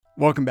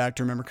Welcome back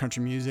to Remember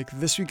Country Music.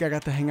 This week I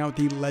got to hang out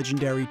with the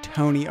legendary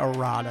Tony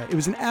Arata. It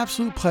was an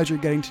absolute pleasure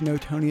getting to know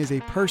Tony as a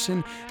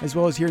person, as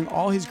well as hearing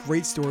all his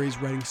great stories,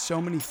 writing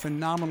so many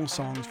phenomenal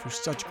songs for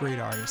such great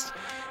artists.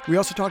 We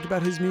also talked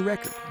about his new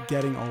record,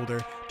 Getting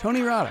Older.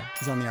 Tony Arata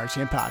is on the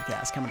RCM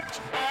Podcast, coming at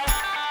you.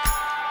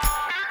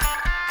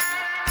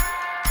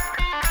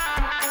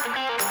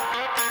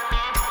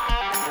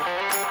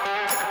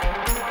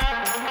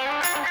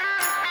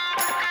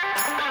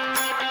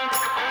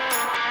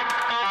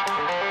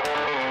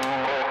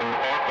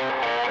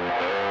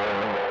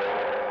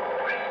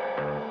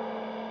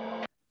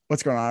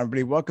 What's going on,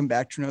 everybody? Welcome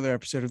back to another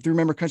episode of the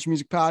Remember Country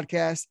Music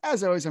Podcast.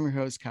 As always, I'm your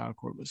host, Kyle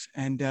Corbus.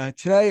 And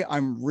today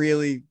I'm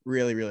really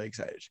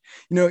excited.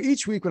 You know,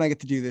 each week when I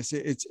get to do this,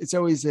 it's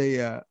always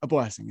a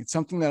blessing. It's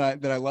something that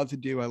I love to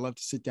do. I love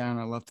to sit down.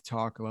 I love to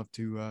talk. I love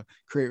to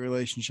create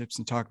relationships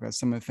and talk about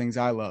some of the things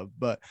I love.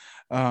 But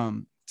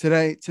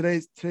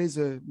today's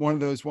one of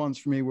those ones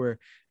for me where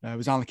it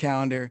was on the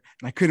calendar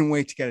and I couldn't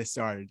wait to get it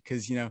started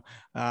because, you know,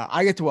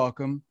 I get to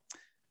welcome,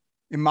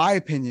 in my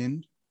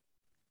opinion,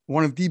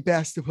 one of the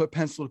best to put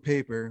pencil to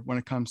paper when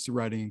it comes to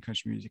writing in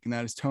country music, and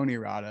that is Tony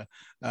Arata.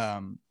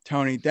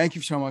 Tony, thank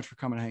you so much for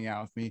coming to hang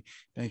out with me.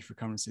 Thank you for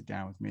coming to sit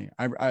down with me.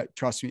 I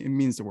trust me, it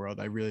means the world.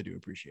 I really do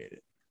appreciate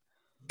it.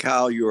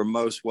 Kyle, you are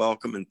most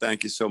welcome, and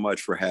thank you so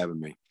much for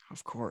having me.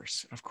 Of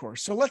course.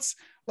 So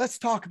let's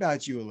talk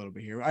about you a little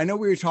bit here. I know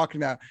we were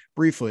talking about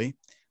briefly,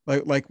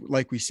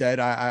 like we said,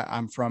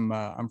 I'm from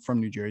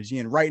New Jersey,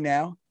 and right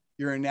now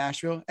you're in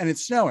Nashville and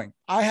it's snowing.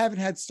 I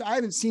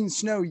haven't seen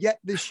snow yet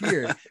this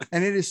year,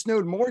 and it has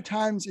snowed more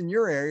times in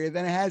your area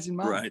than it has in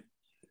mine. Right.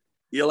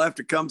 You'll have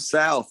to come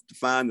south to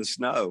find the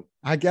snow.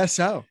 I guess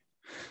so.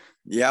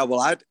 Yeah. Well,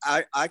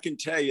 I can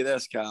tell you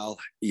this, Kyle,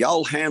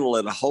 y'all handle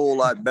it a whole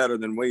lot better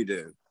than we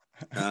do.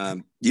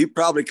 You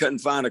probably couldn't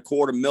find a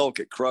quart of milk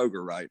at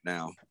Kroger right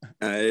now.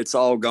 It's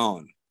all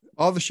gone.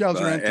 All the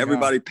shelves are empty.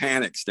 Everybody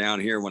panics down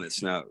here when it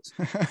snows.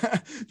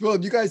 Well,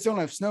 you guys don't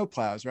have snow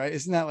plows, right?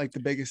 Isn't that like the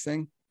biggest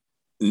thing?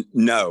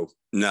 No.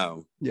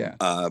 Yeah.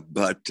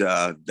 But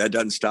that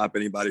doesn't stop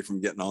anybody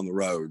from getting on the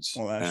roads.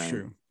 Well, that's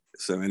true.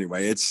 So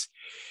anyway, it's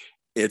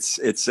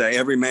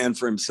every man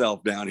for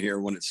himself down here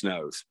when it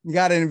snows. You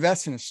got to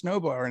invest in a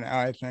snowblower now,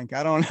 I think.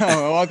 I don't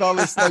know. Like all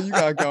this stuff you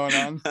got going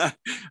on.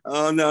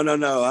 Oh,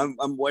 no.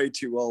 I'm way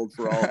too old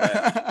for all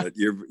that. But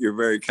you're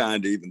very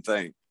kind to even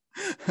think.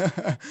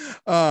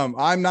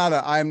 I'm not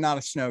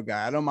a snow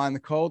guy. I don't mind the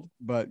cold,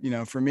 but you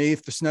know, for me,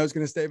 if the snow's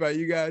going to stay by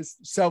you guys,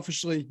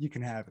 selfishly, you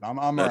can have it.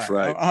 I'm That's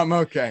right. I'm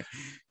okay.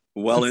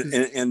 Well,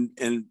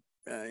 in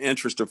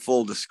interest of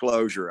full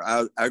disclosure,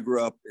 I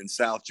grew up in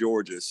South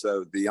Georgia,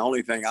 so the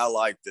only thing I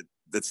like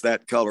that's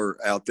that color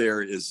out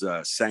there is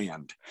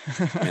sand,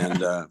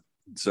 and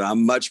so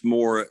I'm much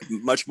more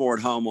at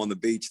home on the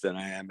beach than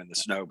I am in the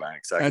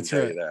snowbanks. I can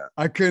tell you that.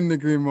 I couldn't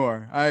agree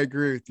more. I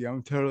agree with you.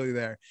 I'm totally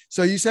there.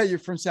 So you said you're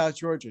from South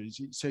Georgia.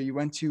 So you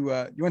went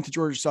to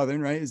Georgia Southern,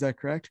 right? Is that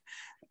correct?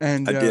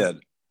 And I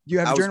did. You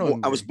have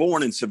journalism. I was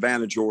born in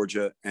Savannah,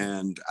 Georgia,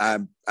 and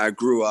I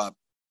grew up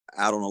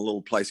out on a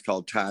little place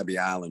called Tybee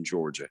Island,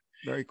 Georgia.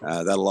 Very cool.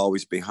 That'll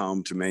always be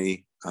home to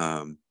me.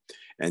 And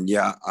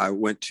yeah, I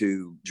went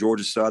to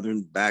Georgia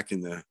Southern back in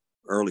the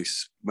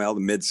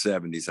mid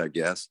 70s, I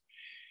guess.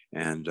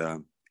 And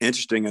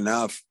interesting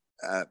enough,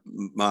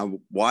 my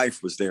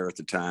wife was there at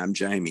the time,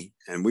 Jamie,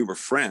 and we were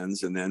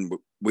friends. And then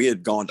we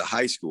had gone to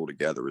high school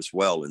together as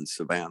well in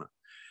Savannah.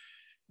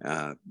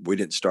 We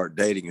didn't start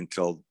dating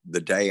until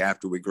the day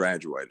after we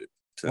graduated.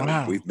 So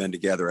wow. We've been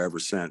together ever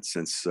since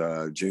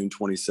June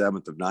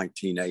 27th of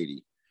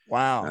 1980.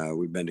 Wow.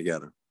 We've been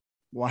together.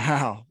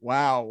 Wow.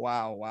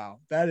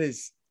 That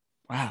is,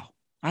 wow.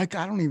 I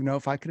don't even know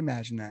if I could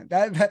imagine that.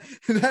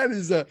 That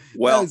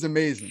is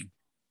amazing.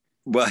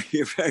 Well,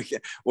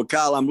 well,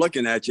 Kyle, I'm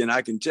looking at you, and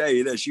I can tell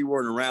you that you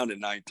weren't around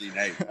in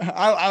 1980.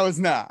 I was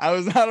not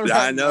around.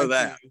 I know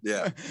that.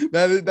 Yeah.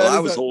 I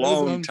was a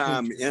long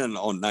time in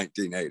on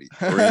 1980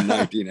 or in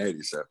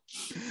 1980. So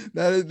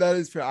that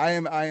is fair.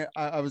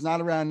 I was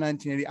not around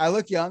 1980. I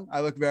look young. I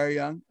look very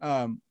young.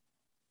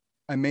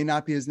 I may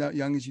not be as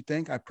young as you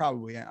think. I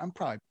probably am. I'm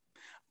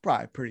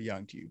probably pretty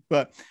young to you,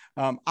 but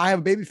I have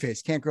a baby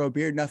face. Can't grow a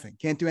beard. Nothing.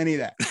 Can't do any of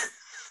that.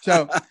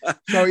 So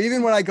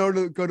even when I go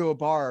to a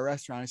bar or a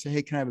restaurant, I say,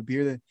 "Hey, can I have a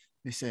beer?"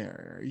 They say,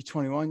 "Are you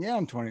 21?" Yeah,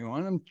 I'm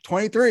 21. I'm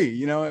 23.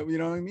 You know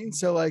what I mean?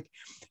 So like,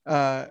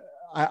 I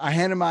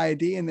hand them my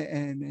ID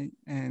and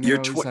you're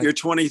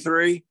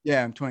 23.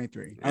 Yeah, I'm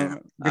 23. Yeah.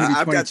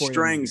 I've got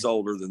strings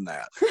older than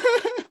that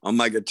on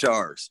my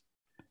guitars.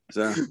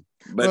 So,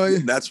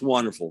 but that's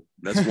wonderful.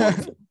 That's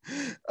wonderful.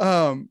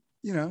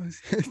 You know,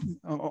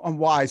 I'm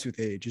wise with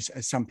age,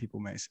 as some people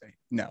may say.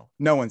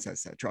 No one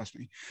says that. Trust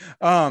me.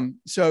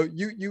 So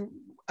you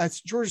at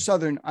Georgia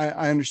Southern,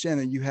 I understand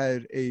that you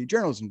had a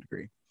journalism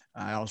degree.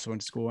 I also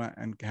went to school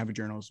and have a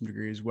journalism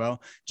degree as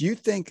well. Do you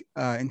think,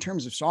 in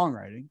terms of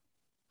songwriting,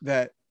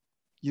 that,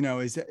 you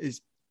know, is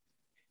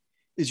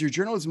your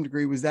journalism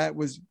degree, was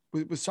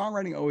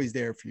songwriting always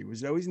there for you?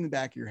 Was it always in the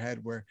back of your head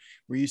where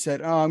you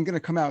said, "Oh, I'm going to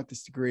come out with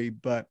this degree,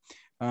 but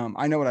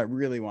I know what I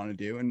really want to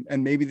do,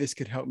 and maybe this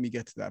could help me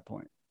get to that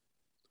point?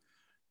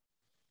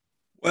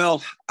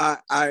 Well,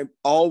 I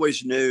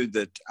always knew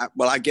that,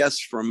 well, I guess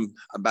from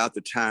about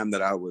the time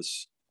that I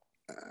was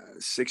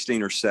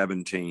 16 or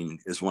 17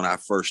 is when I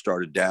first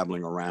started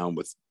dabbling around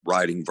with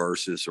writing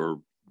verses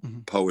or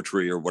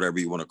poetry or whatever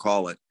you want to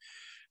call it.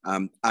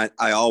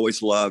 I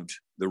always loved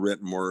the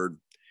written word.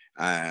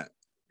 And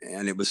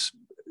it was,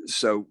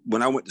 so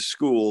when I went to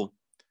school,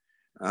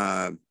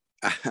 I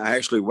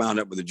actually wound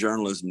up with a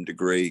journalism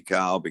degree,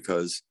 Kyle,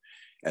 because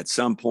at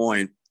some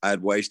point I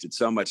had wasted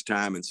so much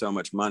time and so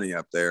much money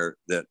up there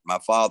that my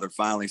father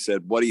finally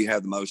said, "What do you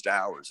have the most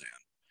hours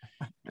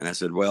in?" And I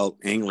said, "Well,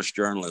 English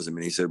journalism."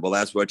 And he said, "Well,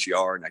 that's what you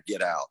are. Now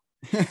get out."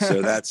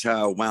 So that's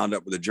how I wound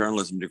up with a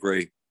journalism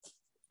degree.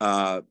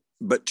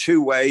 But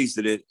two ways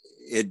that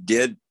it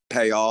did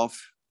pay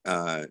off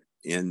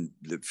in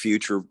the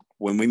future.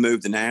 When we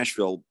moved to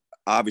Nashville,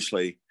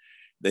 obviously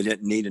they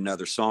didn't need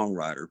another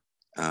songwriter.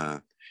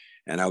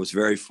 And I was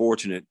very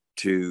fortunate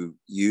to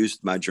use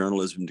my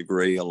journalism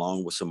degree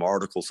along with some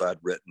articles I'd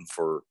written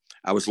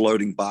I was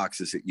loading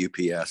boxes at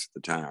UPS at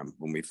the time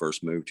when we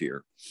first moved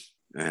here.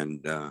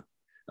 And I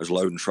was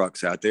loading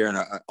trucks out there. And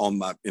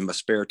in my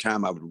spare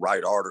time, I would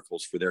write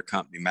articles for their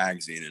company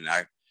magazine.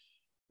 And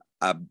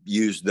I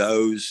used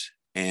those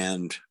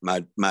and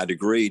my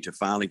degree to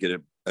finally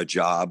get a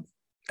job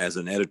as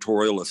an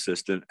editorial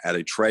assistant at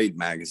a trade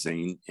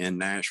magazine in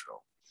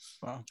Nashville.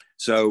 Wow.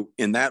 So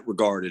in that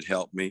regard, it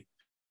helped me.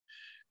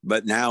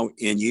 But now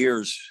in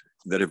years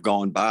that have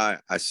gone by,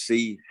 I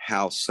see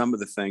how some of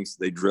the things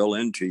they drill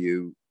into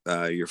you,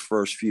 your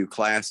first few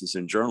classes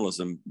in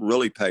journalism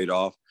really paid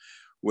off,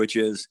 which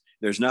is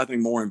there's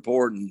nothing more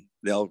important.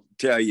 They'll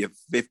tell you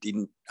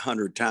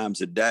 1,500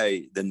 times a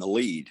day than the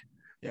lead.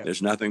 Yep.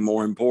 There's nothing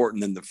more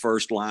important than the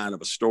first line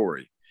of a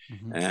story.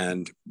 Mm-hmm.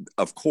 And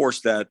of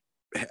course, that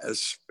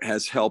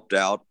has helped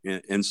out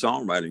in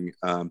songwriting.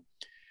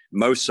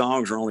 Most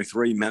songs are only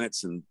 3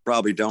 minutes and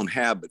probably don't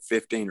have but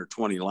 15 or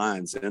 20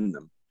 lines in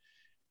them.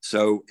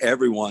 So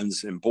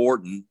everyone's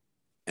important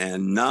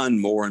and none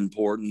more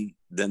important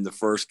than the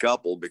first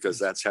couple, because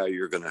that's how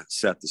you're going to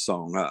set the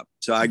song up.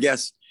 So I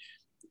guess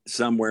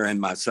somewhere in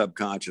my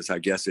subconscious, I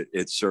guess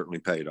it certainly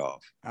paid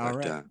off. All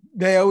right.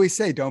 They always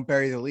say, don't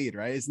bury the lead,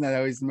 right? Isn't that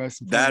always the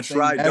most important That's thing?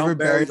 right. Never don't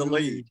bury the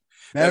lead.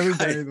 Never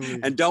bury the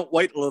lead. And don't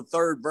wait till the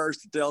third verse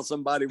to tell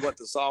somebody what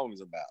the song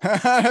is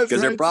about, because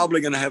they're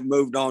probably going to have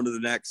moved on to the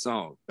next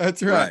song.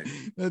 That's right.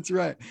 That's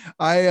right.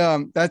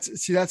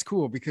 That's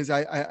cool, because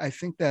I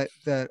think that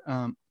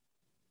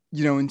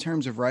you know, in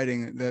terms of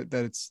writing,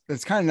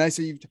 that's kind of nice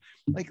that you've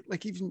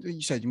like even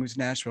you said you moved to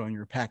Nashville and you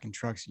were packing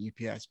trucks at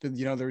UPS, but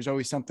you know there was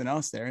always something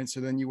else there, and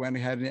so then you went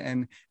ahead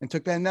and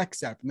took that next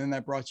step, and then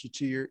that brought you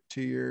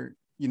to your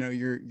you know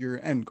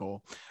your end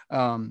goal.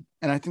 And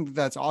I think that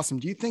that's awesome.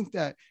 Do you think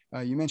that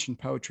you mentioned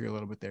poetry a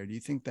little bit there? Do you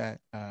think that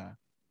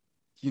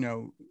you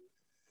know?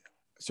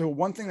 So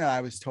one thing that I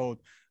was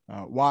told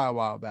a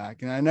while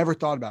back, and I never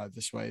thought about it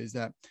this way, is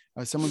that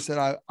someone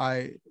said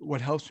I what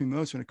helps me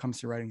most when it comes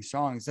to writing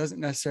songs isn't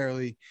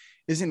necessarily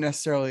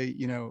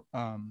you know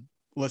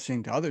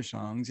listening to other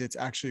songs. It's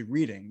actually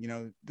reading. You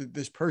know,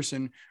 this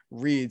person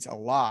reads a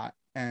lot,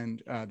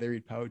 and they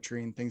read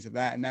poetry and things of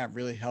that, and that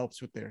really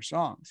helps with their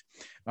songs.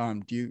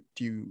 Would you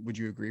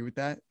agree with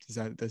that?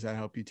 Does that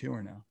help you too,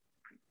 or no?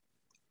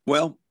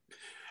 Well,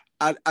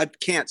 I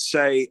can't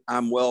say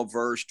I'm well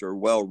versed or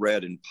well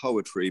read in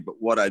poetry, but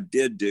what I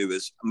did do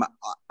is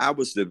I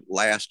was the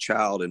last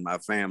child in my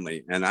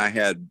family, and I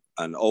had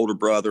an older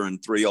brother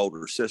and 3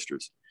 older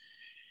sisters.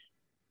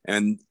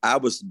 And I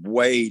was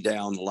way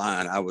down the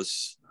line. I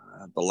was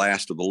the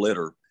last of the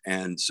litter.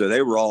 And so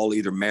they were all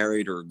either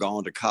married or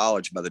gone to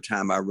college by the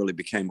time I really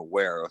became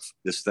aware of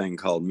this thing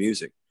called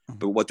music.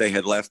 But what they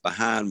had left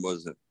behind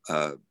was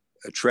a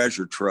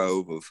treasure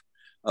trove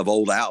of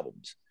old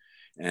albums.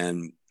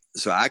 And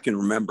so I can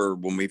remember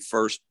when we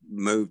first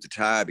moved to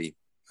Tybee,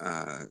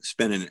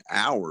 spending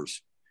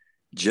hours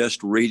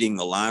just reading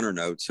the liner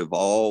notes of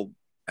all,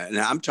 and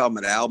I'm talking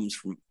about albums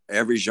from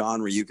every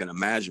genre you can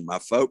imagine. My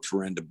folks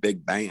were into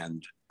big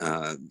band,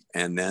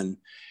 and then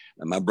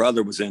my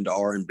brother was into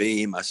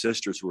R&B. My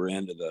sisters were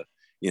into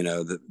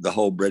the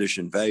whole British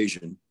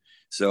invasion.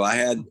 So I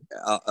had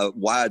a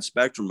wide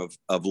spectrum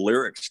of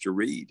lyrics to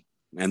read,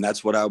 and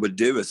that's what I would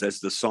do. Is as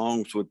the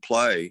songs would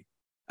play,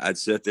 I'd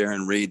sit there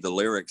and read the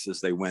lyrics as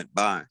they went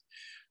by.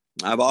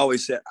 I've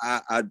always said,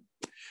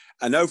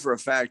 I know for a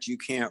fact you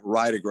can't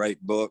write a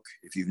great book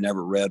if you've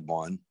never read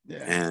one,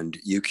 and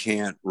you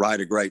can't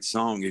write a great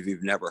song if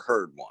you've never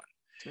heard one.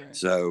 Right.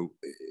 So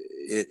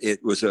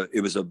it was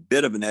a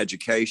bit of an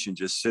education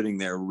just sitting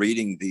there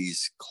reading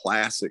these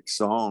classic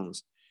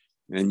songs,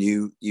 and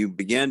you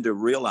begin to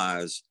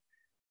realize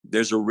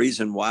there's a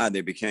reason why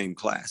they became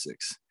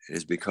classics,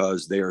 is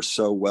because they are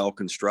so well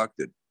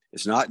constructed.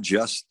 It's not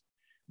just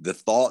the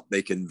thought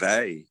they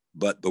convey,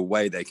 but the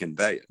way they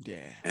convey it.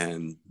 Yeah.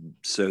 And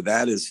so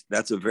that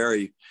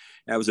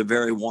was a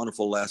very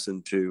wonderful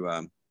lesson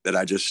to that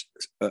I just,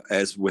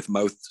 as with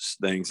most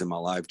things in my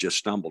life, just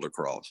stumbled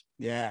across.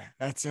 Yeah,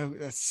 that's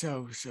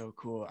so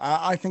cool.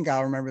 I think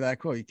I'll remember that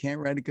quote. You can't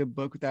write a good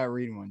book without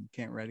reading one. You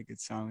can't write a good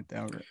song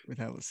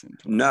without listening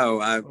to one. No,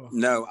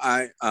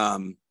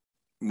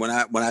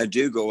 when I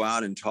do go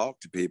out and talk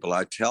to people,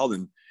 I tell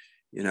them,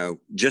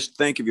 just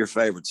think of your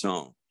favorite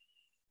song.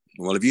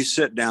 Well, if you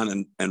sit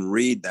down and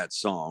read that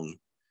song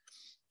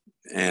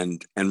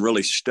and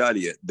really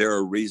study it, there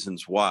are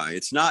reasons why.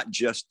 It's not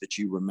just that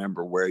you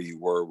remember where you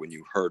were when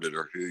you heard it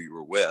or who you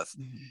were with.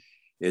 Mm-hmm.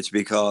 It's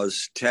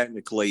because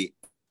technically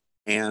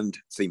and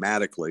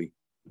thematically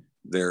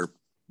they're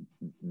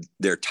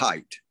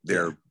tight.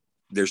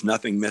 There's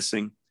nothing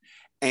missing,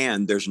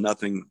 and there's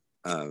nothing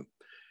that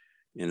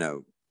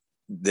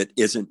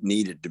isn't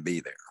needed to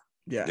be there.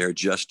 Yeah, they're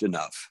just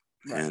enough.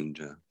 Right. And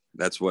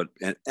that's what,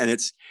 and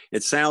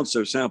it sounds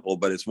so simple,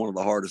 but it's one of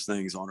the hardest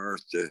things on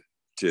earth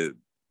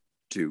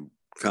to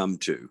come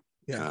to.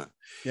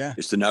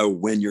 Is to know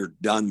when you're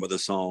done with a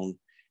song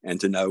and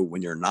to know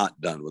when you're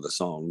not done with a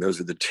song. Those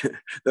are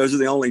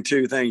the only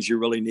two things you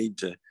really need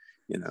to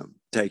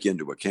take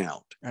into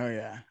account. Oh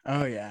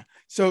yeah.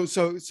 So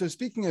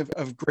speaking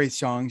of great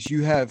songs,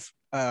 you have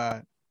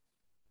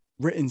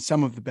written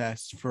some of the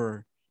best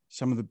for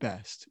some of the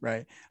best,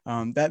 right?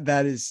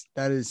 That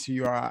is who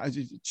you are.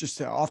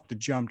 Just off the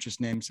jump,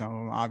 just name some of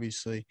them.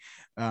 Obviously,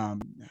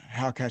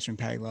 Hal Ketchum,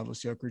 Patty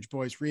Loveless, the Oak Ridge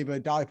Boys, Reba,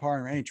 Dolly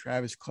Parton, Randy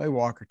Travis, Clay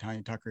Walker,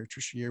 Tanya Tucker,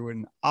 Trisha Yearwood,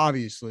 and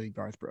obviously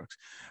Garth Brooks.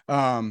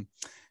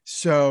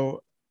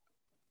 So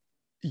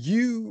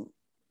you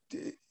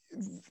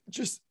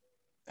just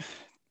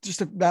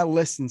that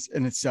list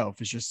in itself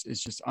is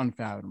just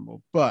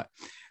unfathomable. But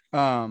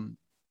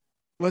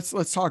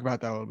let's talk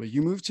about that a little bit.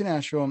 You moved to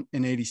Nashville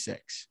in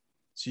 '86.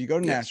 So you go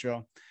to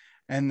Nashville,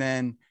 and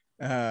then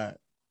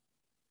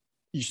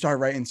you start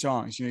writing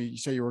songs. You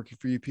say you're working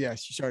for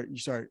UPS. You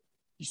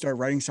start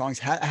writing songs.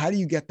 How do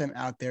you get them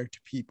out there to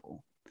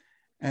people?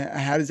 And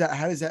how does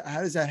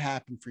that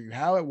happen for you?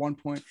 How at one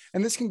point,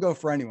 and this can go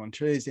for anyone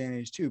today's day and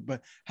age too,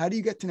 but how do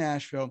you get to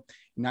Nashville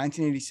in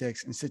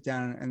 1986 and sit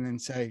down and then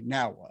say,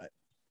 now what?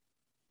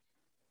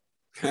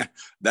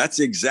 That's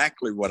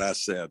exactly what I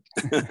said.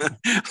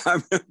 I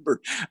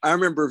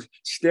remember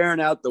staring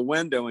out the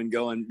window and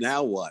going,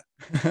 now what?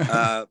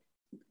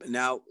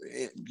 Now,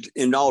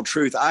 in all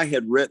truth, I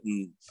had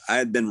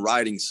been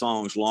writing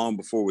songs long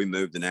before we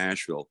moved to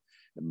Nashville,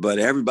 but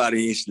everybody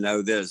needs to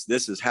know this.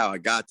 This is how I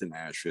got to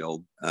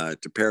Nashville.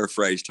 To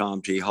paraphrase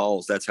Tom T.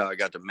 Halls, that's how I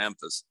got to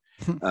Memphis.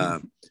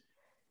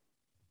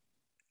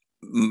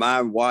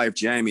 My wife,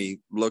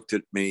 Jamie, looked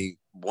at me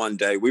one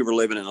day. We were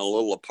living in a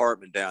little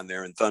apartment down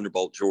there in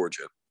Thunderbolt,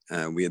 Georgia.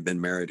 We had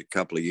been married a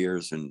couple of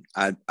years, and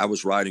I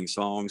was writing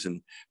songs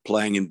and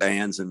playing in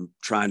bands and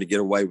trying to get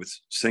away with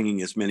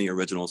singing as many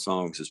original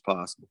songs as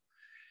possible.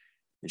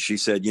 And she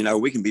said,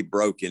 we can be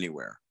broke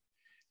anywhere,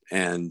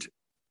 and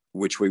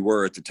which we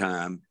were at the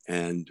time.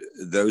 And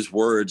those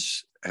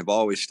words have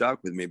always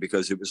stuck with me,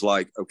 because it was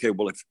like, okay,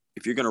 well,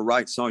 if you're going to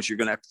write songs, you're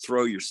going to have to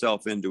throw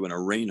yourself into an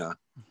arena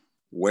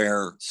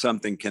where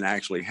something can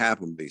actually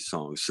happen with these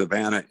songs.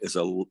 Savannah is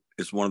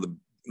one of the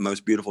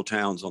most beautiful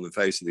towns on the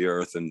face of the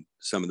earth, and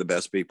some of the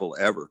best people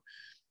ever.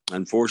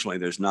 Unfortunately,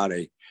 there's not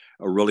a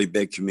really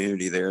big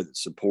community there that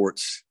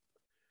supports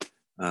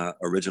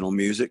original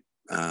music.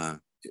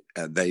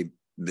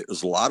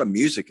 There's a lot of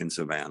music in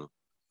Savannah,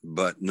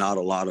 but not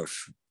a lot of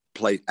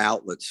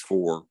outlets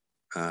for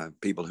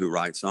people who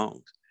write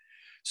songs.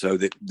 So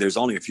there's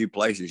only a few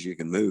places you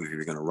can move if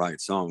you're going to write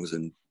songs,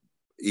 and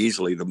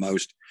easily the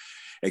most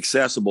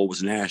accessible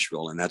was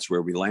Nashville, and that's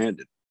where we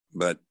landed.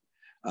 But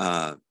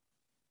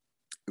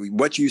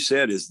what you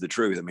said is the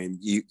truth. I mean,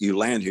 you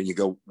land here and you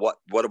go, what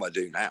do I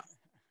do now?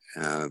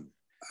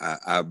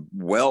 I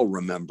well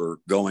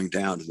remember going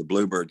down to the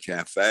Bluebird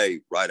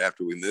Cafe right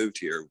after we moved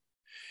here,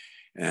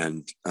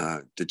 and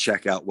to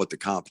check out what the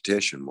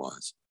competition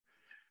was.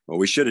 Well,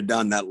 we should have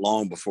done that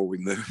long before we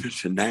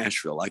moved to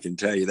Nashville. I can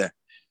tell you that.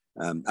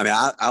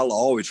 I'll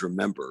always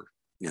remember,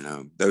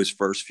 those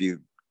first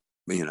few,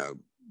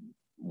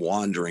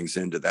 wanderings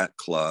into that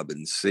club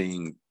and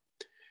seeing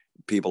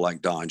people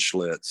like Don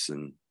Schlitz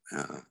and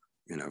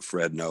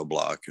Fred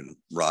Knobloch and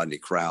Rodney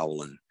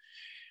Crowell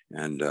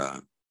and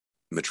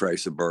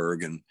Matresa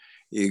Berg, and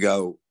you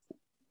go,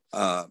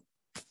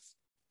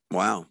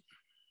 wow,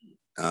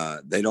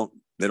 they don't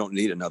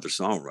need another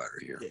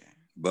songwriter here. Yeah.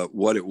 But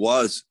what it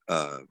was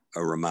a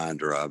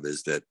reminder of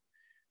is that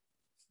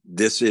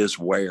this is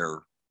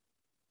where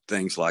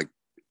things like,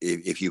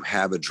 if you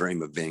have a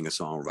dream of being a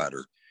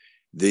songwriter,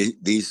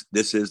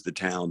 this is the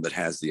town that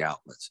has the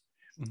outlets.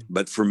 Mm-hmm.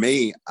 But for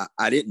me,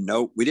 we didn't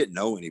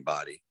know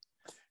anybody.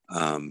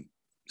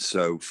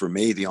 So for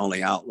me, the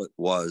only outlet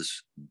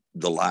was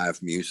the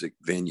live music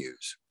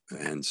venues.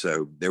 And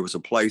so there was a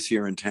place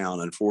here in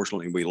town.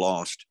 Unfortunately, we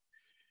lost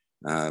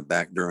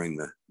back during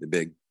the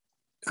big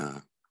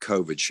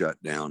COVID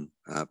shutdown,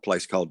 a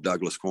place called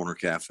Douglas Corner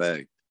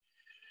Cafe.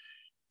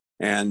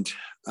 And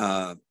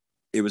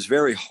it was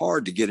very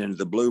hard to get into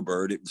the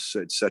Bluebird. It's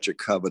such a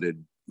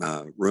coveted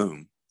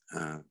room.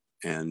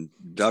 and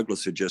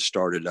Douglas had just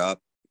started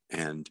up,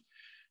 and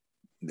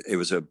it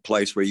was a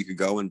place where you could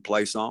go and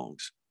play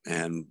songs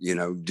and, you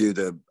know, do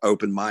the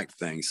open mic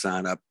thing,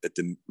 sign up at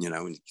the, you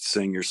know, and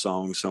sing your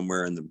song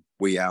somewhere in the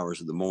wee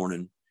hours of the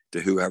morning to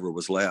whoever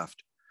was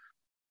left.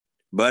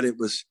 But it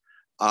was,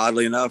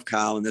 oddly enough,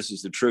 Kyle, and this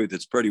is the truth,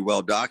 it's pretty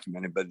well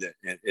documented, but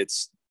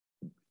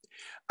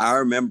I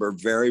remember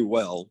very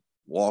well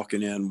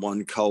walking in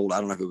one cold, I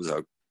don't know if it was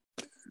a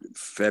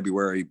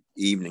February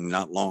evening,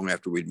 not long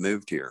after we'd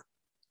moved here,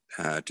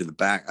 to the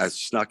back. I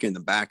snuck in the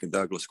back of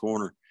Douglas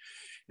Corner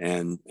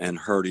and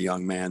heard a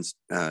young man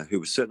who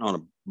was sitting on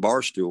a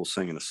bar stool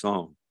singing a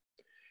song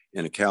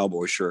in a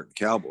cowboy shirt and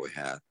cowboy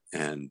hat.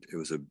 And it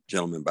was a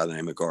gentleman by the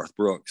name of Garth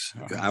Brooks.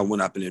 I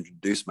went up and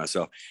introduced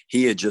myself.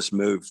 He had just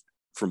moved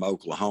from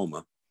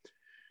Oklahoma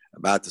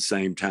about the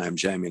same time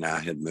Jamie and I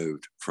had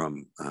moved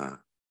from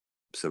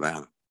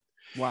Savannah.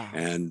 Wow.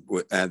 And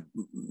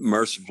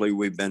mercifully,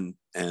 we've been,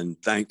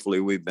 and thankfully,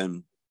 we've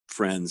been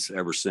friends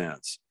ever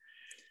since.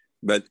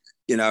 But,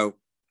 you know,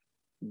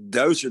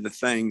 those are the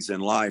things in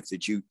life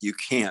that you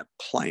can't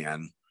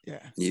plan.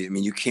 Yeah. I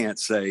mean, you can't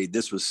say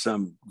this was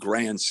some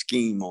grand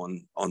scheme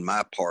on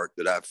my part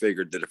that I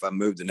figured that if I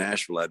moved to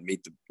Nashville, I'd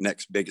meet the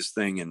next biggest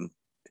thing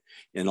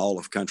in all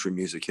of country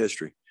music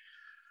history.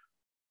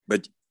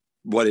 But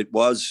what it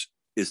was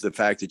is the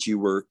fact that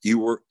you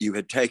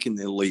had taken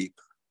the leap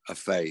of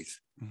faith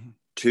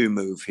to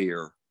move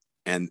here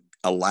and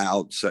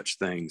allowed such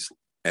things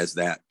as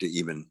that to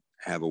even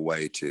have a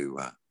way to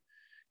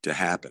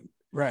happen.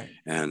 Right.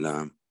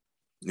 And,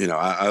 you know,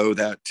 I owe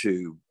that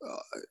to,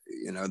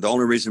 you know, the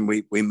only reason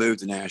we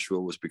moved to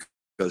Nashville was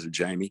because of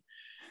Jamie,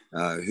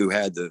 who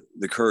had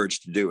the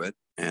courage to do it.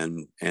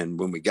 And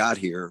when we got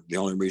here, the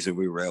only reason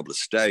we were able to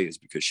stay is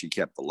because she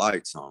kept the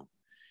lights on.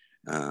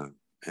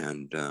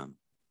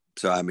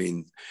 So, I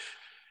mean,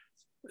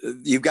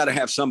 you've got to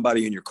have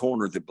somebody in your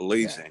corner that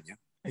believes in you.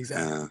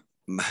 Exactly.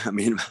 I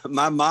mean,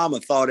 my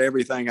mama thought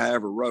everything I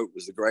ever wrote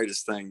was the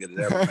greatest thing that had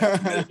ever been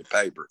committed to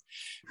paper.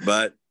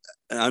 But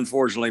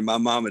unfortunately, my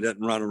mama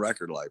didn't run a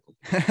record label.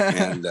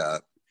 And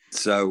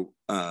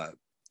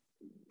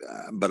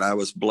but I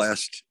was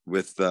blessed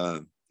with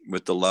the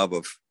love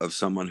of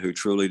someone who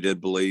truly did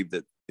believe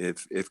that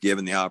if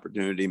given the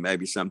opportunity,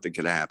 maybe something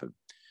could happen.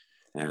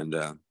 And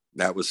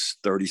that was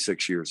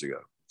 36 years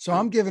ago. So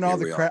I'm giving all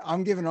the credit.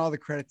 I'm giving all the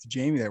credit to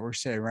Jamie that we're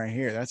saying right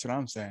here. That's what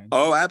I'm saying.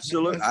 Oh,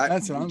 absolutely.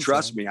 That's what I'm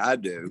trust saying. me, I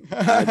do.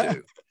 I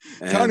do.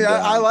 And, Tony,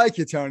 I like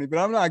you, Tony, but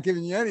I'm not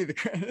giving you any of the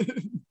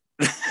credit.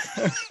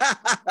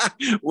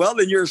 Well,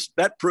 then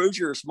that proves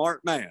you're a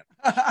smart man.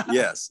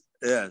 Yes,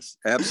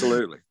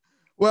 absolutely.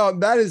 Well,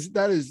 that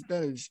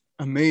is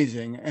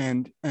amazing.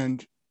 And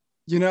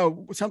you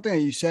know, something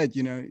that you said,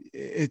 you know,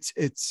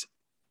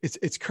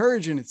 it's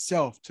courage in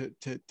itself to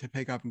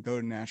pick up and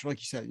go to Nashville. Like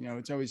you said, you know,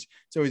 it's always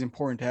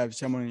important to have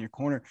someone in your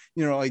corner,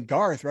 you know, like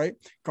Garth, right?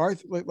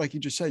 Garth, like you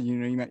just said, you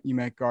know, you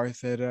met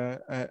Garth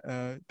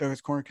at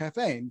Douglas Corner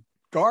Cafe, and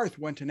Garth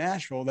went to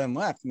Nashville, then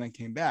left, and then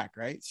came back.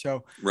 Right.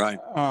 So, right.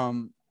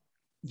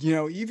 You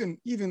know,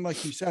 even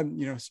like you said,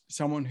 you know,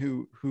 someone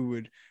who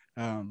would,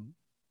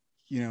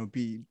 you know,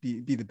 be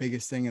the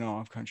biggest thing in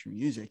all of country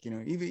music, you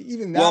know,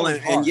 even that. Well,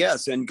 and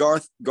yes, and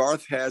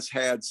Garth has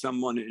had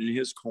someone in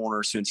his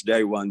corner since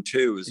day one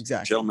too. Is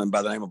a gentleman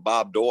by the name of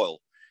Bob Doyle,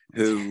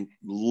 who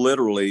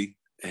literally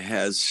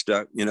has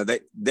stuck. You know,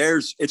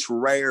 it's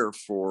rare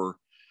for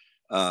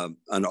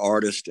an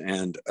artist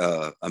and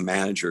a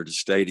manager to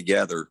stay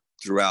together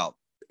throughout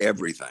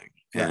everything,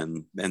 yeah.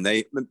 and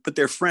they put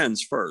their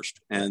friends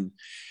first, and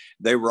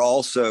they were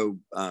also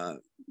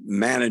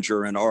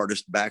manager and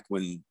artist back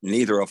when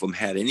neither of them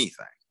had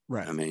anything.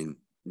 Right. I mean,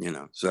 you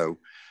know, so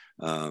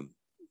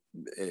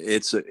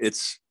it's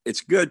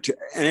good to,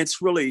 and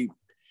it's really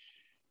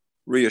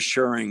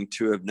reassuring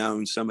to have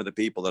known some of the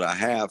people that I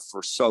have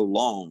for so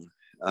long,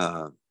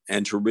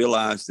 and to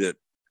realize that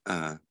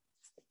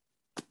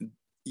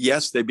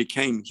yes, they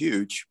became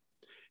huge.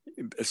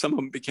 Some of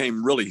them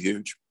became really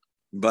huge,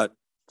 but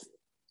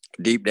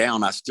deep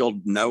down, I still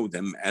know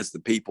them as the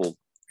people,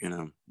 you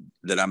know,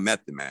 that I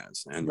met them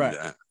as. And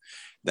right.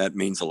 That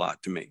means a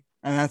lot to me.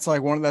 And that's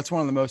like one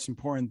of the most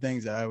important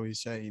things that I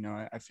always say. You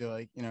know, I feel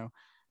like, you know,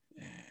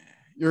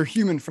 you're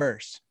human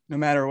first, no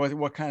matter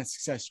what kind of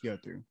success you go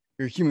through,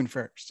 you're human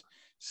first.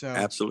 So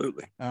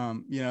absolutely.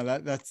 You know,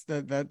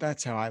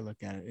 that's how I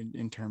look at it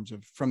in terms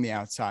of from the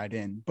outside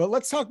in. But why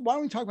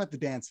don't we talk about the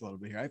dance a little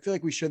bit here? I feel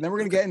like we should. Then we're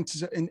going to get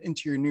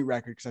into your new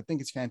record, because I think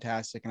it's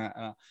fantastic, and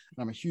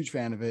I'm a huge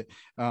fan of it.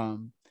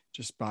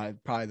 Just by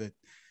probably the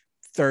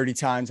 30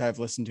 times I've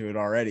listened to it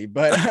already,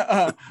 but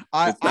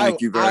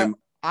thank you very much.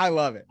 I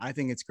love it. I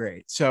think it's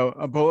great. So,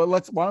 but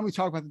why don't we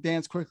talk about the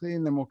dance quickly,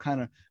 and then we'll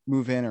kind of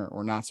move in,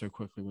 or not so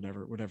quickly,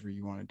 whatever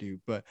you want to do.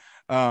 But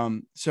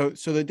so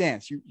the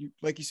dance, you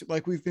like you said,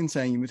 like we've been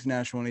saying, you moved to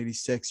Nashville in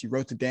 '86. You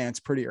wrote the dance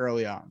pretty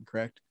early on,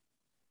 correct?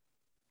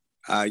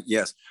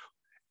 Yes.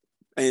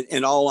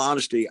 In all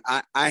honesty,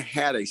 I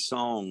had a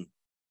song.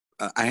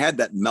 I had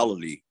that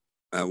melody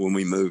when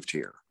we moved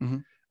here,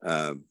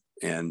 mm-hmm.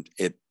 And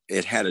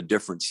it had a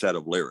different set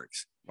of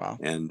lyrics. Wow.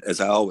 And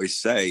as I always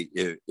say,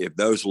 if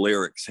those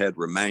lyrics had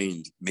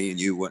remained, me and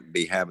you wouldn't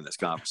be having this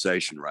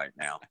conversation right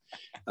now.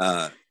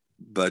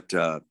 But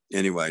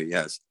anyway,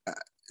 yes.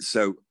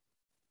 So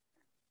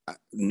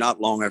not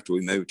long after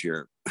we moved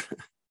here,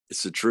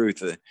 it's the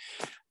truth.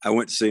 I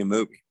went to see a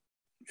movie,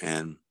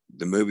 and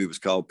the movie was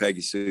called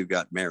Peggy Sue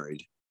Got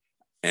Married.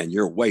 And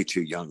you're way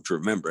too young to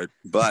remember it,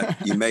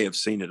 but you may have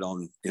seen it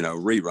on,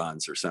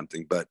 reruns or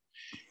something. But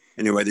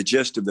anyway, the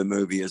gist of the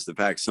movie is the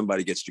fact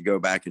somebody gets to go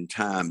back in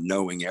time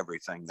knowing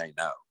everything they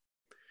know.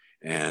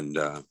 And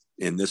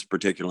in this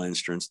particular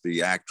instance,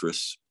 the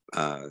actress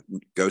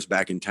goes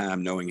back in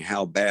time knowing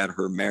how bad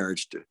her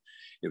marriage to,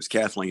 it was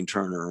Kathleen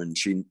Turner, and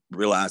she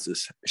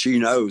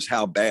knows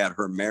how bad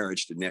her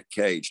marriage to Nick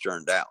Cage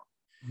turned out.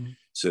 Mm-hmm.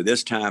 So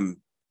this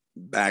time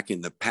back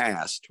in the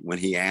past, when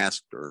he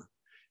asked her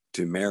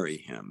to marry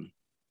him,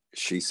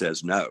 she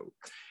says no.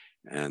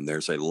 And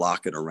there's a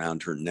locket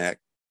around her neck,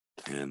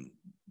 and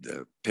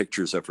the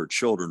pictures of her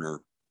children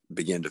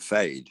begin to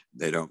fade.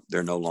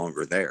 They're no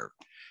longer there.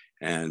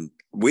 And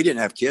we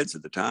didn't have kids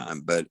at the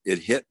time, but it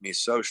hit me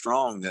so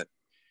strong that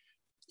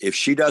if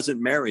she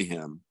doesn't marry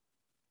him,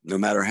 no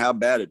matter how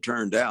bad it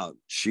turned out,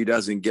 she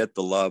doesn't get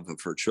the love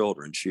of her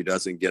children. She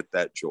doesn't get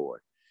that joy.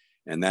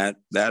 And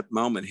that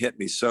moment hit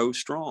me so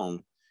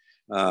strong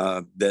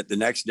that the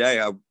next day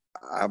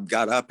I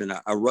got up and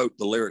I wrote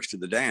the lyrics to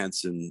the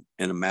dance in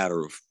a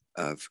matter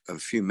of a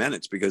few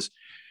minutes, because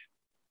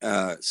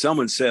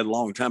someone said a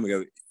long time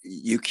ago,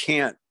 you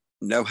can't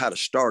know how to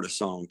start a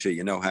song till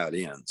you know how it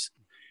ends.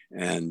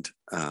 And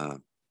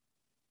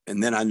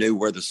then I knew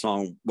what the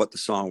song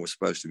was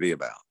supposed to be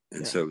about.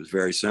 And so it was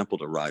very simple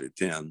to write it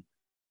then.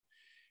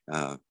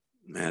 So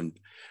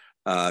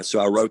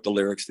I wrote the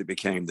lyrics that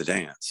became the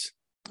dance.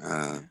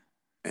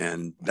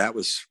 And that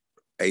was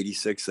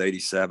 86,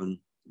 87.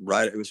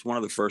 Right. It was one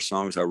of the first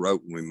songs I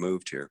wrote when we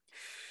moved here.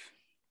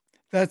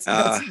 That's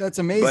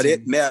amazing. But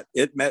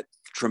it met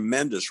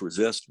tremendous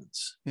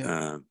resistance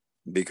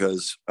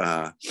because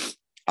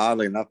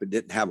oddly enough, it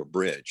didn't have a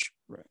bridge.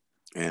 Right.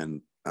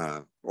 And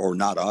or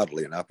not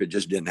oddly enough, it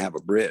just didn't have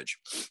a bridge.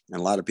 And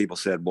a lot of people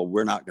said, well,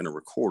 we're not going to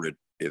record it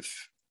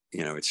if,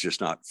 it's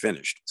just not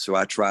finished. So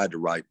I tried to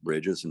write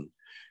bridges, and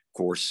of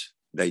course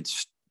they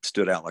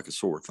stood out like a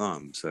sore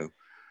thumb. So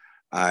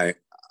I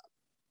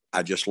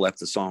just left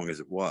the song as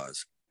it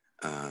was.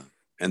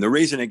 And the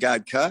reason it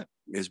got cut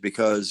is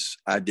because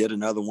I did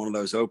another one of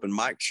those open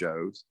mic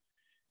shows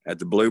at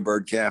the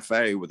Bluebird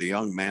Cafe with a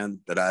young man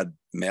that I'd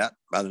met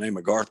by the name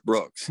of Garth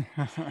Brooks.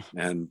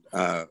 And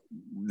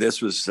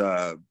this was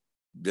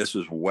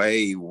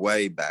way,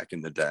 way back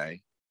in the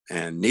day.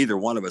 And neither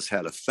one of us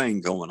had a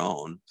thing going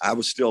on. I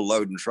was still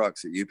loading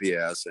trucks at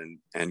UPS,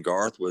 and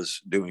Garth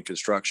was doing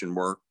construction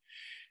work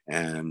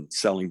and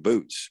selling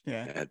boots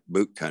at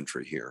Boot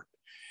Country here,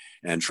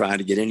 and trying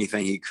to get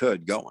anything he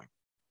could going.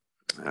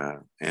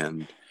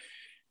 And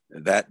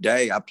that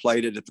day I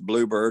played it at the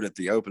Bluebird at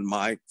the open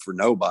mic for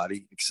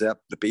nobody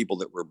except the people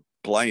that were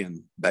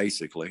playing,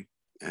 basically.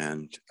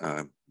 And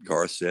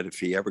Garth said if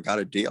he ever got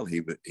a deal,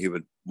 he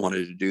would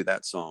wanted to do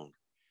that song.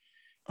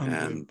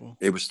 And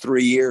it was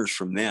 3 years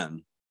from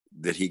then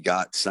that he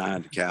got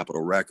signed to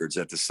Capitol Records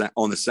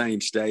on the same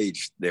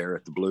stage there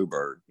at the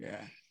Bluebird.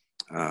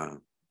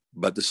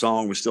 But the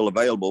song was still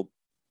available.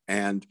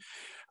 And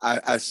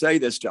I say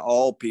this to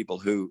all people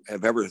who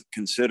have ever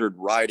considered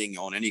writing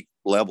on any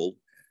level.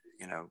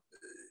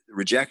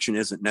 Rejection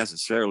isn't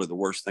necessarily the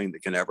worst thing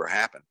that can ever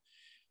happen.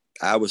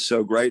 I was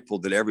so grateful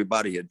that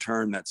everybody had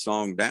turned that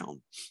song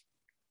down,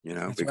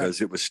 That's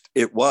because right.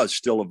 it was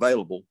still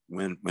available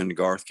when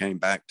Garth came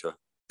back to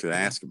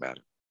ask about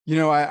it.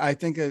 I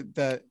think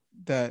that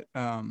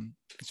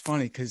it's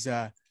funny because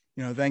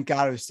thank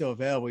God it was still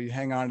available. You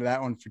hang on to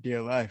that one for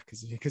dear life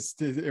because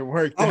it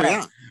worked. Oh,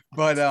 yeah.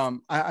 But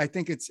I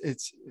think it's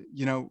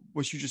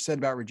what you just said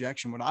about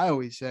rejection. What I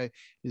always say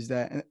is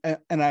that,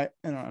 and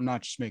I'm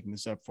not just making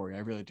this up for you. I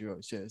really do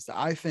always say this.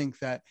 I think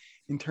that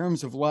in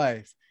terms of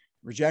life,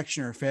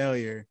 rejection or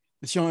failure,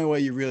 it's the only way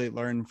you really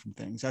learn from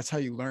things. That's how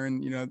you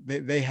learn.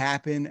 They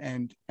happen,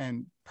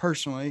 and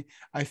personally,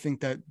 I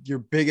think that your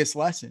biggest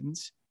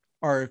lessons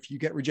are if you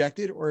get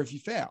rejected or if you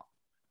fail.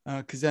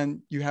 Because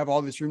then you have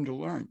all this room to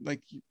learn.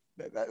 Like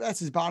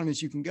that's as bottom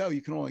as you can go.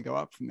 You can only go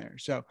up from there.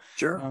 So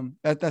sure,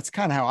 that's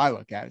kind of how I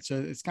look at it.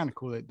 So it's kind of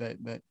cool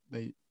that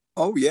they.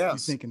 Oh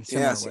yes, think in a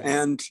similar way.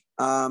 And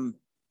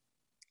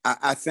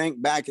I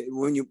think back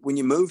when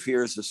you move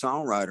here as a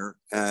songwriter,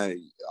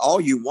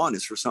 all you want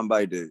is for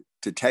somebody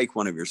to take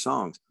one of your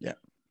songs. Yeah.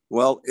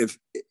 Well,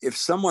 if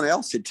someone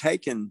else had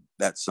taken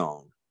that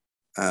song,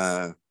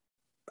 I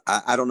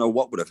don't know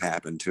what would have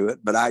happened to it,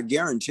 but I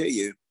guarantee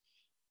you,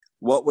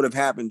 what would have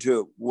happened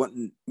to it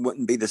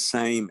wouldn't be the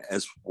same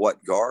as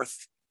what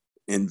Garth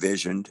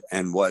envisioned,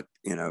 and what,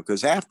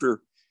 because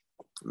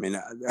in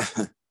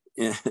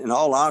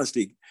all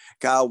honesty,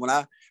 Kyle, when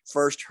I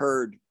first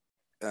heard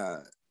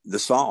the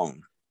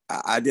song,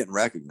 I didn't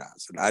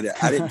recognize it. I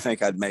didn't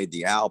think I'd made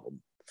the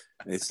album.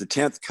 It's the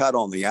 10th cut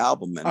on the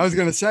album. And I was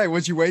going to say,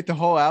 would you wait the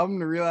whole album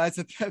to realize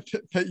that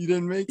you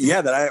didn't make it?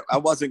 Yeah, that I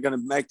wasn't going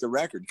to make the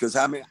record, because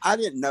I mean, I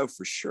didn't know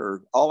for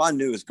sure. All I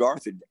knew is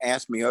Garth had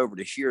asked me over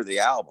to hear the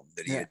album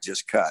that he had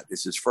just cut.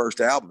 It's his first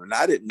album. And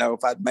I didn't know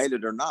if I'd made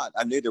it or not.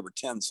 I knew there were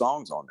 10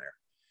 songs on there.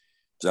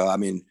 So, I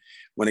mean,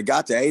 when it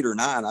got to 8 or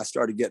 9, I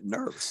started getting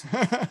nervous.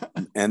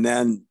 And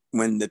then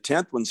when the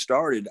 10th one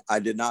started, I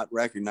did not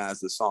recognize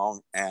the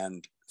song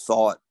and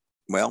thought,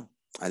 well,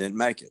 I didn't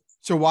make it.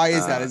 So why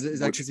is that? Is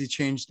that because he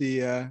changed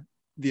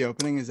the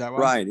opening? Is that why?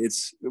 Right.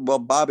 It's, well,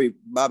 Bobby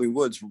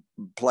Woods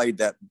played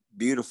that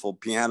beautiful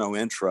piano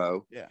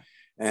intro. Yeah.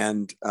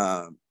 And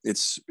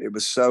it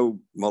was so,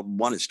 well,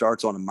 one, it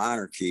starts on a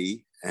minor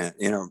key and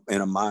in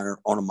a minor,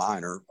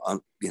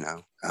 you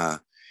know,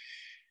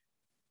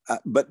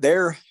 but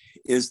there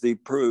is the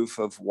proof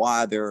of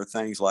why there are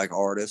things like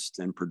artists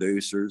and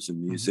producers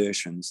and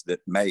musicians that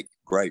make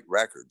great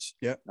records.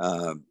 Yeah.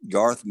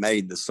 Garth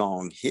made the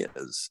song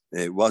his.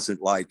 It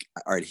wasn't like,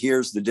 all right,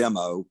 here's the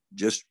demo,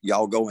 just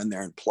y'all go in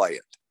there and play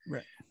it.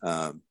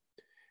 Right.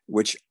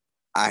 Which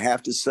I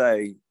have to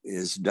say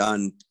is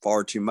done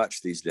far too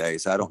much these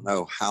days. I don't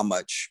know how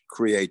much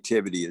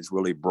creativity is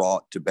really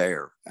brought to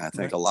bear. I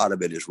think a lot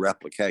of it is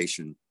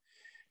replication.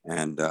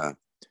 And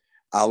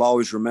I'll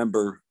always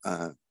remember,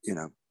 you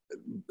know,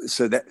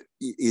 so that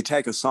you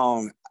take a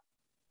song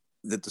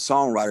that the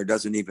songwriter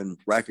doesn't even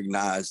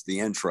recognize the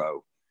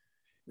intro.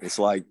 It's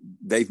like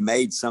they've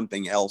made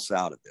something else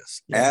out of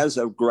this, as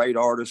a great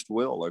artist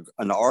will.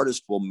 An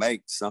artist will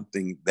make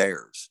something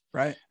theirs.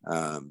 Right.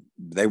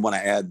 They want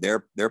to add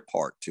their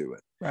part to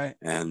it. Right.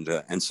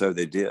 And so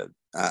they did.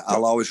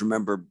 I'll always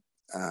remember,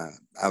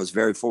 I was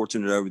very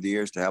fortunate over the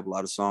years to have a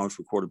lot of songs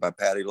recorded by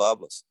Patty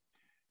Loveless.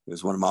 It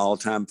was one of my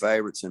all-time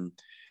favorites. And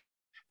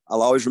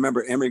I'll always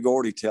remember Emery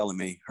Gordy telling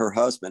me, her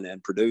husband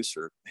and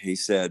producer, he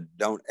said,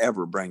 don't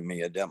ever bring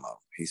me a demo.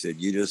 He said,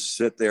 you just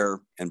sit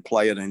there and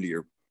play it into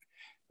your,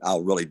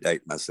 I'll really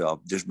date myself,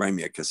 just bring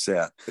me a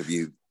cassette of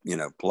you, you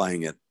know,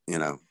 playing it, you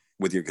know,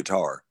 with your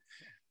guitar.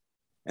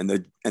 And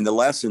the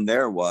lesson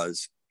there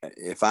was,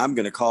 if I'm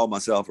going to call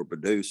myself a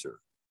producer,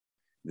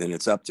 then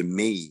it's up to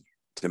me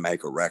to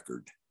make a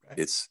record.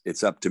 Right.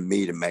 It's up to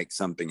me to make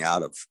something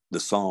out of the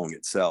song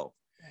itself.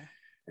 Yeah.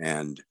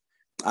 And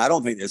I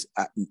don't think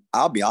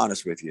I'll be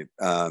honest with you.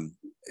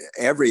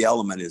 Every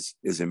element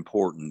is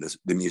important.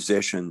 The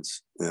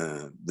musicians,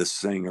 the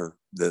singer,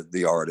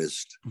 the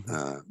artist,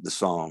 the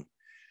song.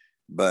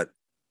 But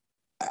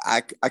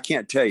I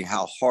can't tell you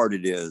how hard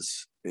it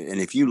is. And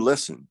if you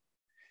listen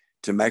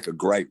to make a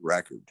great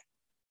record,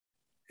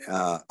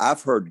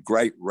 I've heard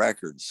great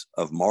records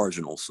of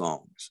marginal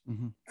songs.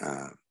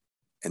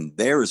 And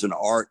there is an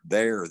art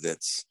there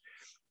that's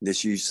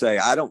you say,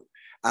 I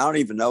don't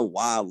even know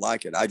why I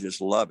like it. I just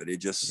love it. It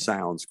just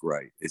sounds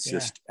great. It's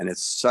just, and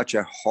it's such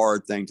a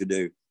hard thing to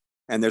do.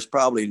 And there's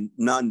probably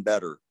none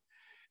better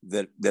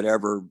that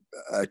ever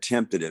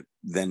attempted it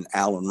than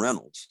Alan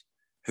Reynolds,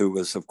 who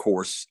was, of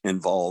course,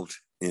 involved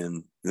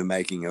in the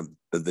making of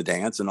the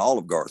Dance and all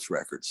of Garth's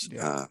records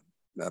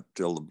up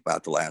till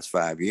about the last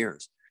 5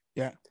 years.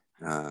 Yeah.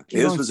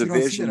 His was a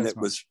vision that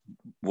was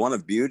one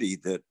of beauty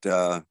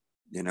that,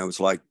 you know, it's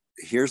like,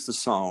 here's the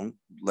song.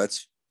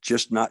 Let's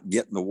just not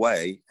get in the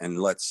way, and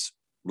let's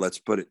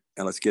put it,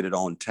 and let's get it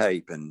on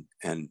tape and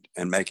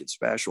make it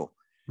special.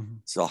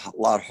 It's a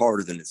lot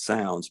harder than it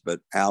sounds,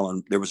 but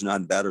there was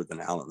none better than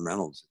Alan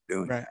Reynolds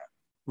doing that.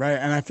 Right.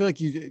 And I feel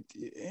like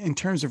in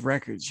terms of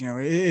records, you know,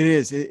 it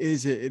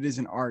is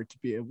an art to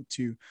be able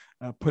to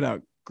put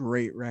out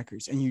great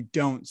records, and you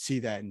don't see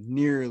that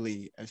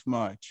nearly as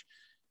much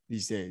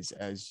these days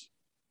as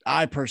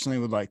I personally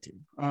would like to.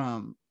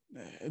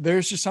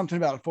 There's just something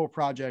about a full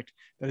project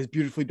that is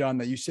beautifully done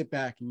that you sit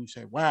back and you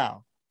say,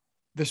 wow,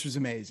 this was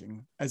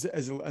amazing. As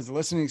a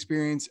listening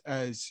experience,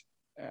 as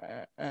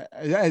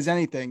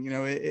anything, you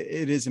know,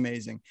 it is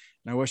amazing.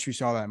 And I wish we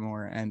saw that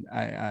more. And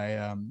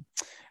I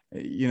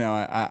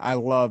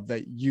love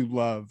that you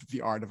love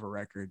the art of a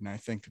record. And I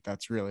think that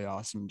that's really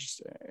awesome.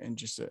 Just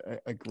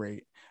a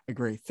great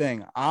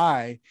thing.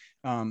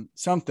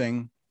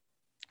 Something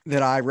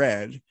that I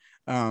read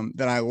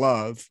that I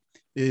love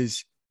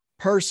is,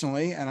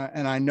 personally,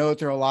 and I know that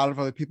there are a lot of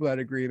other people that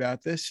agree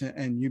about this,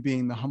 and you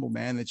being the humble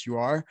man that you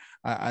are,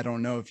 I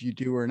don't know if you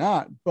do or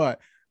not,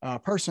 but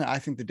personally, I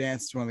think The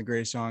Dance is one of the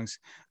greatest songs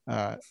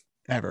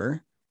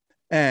ever.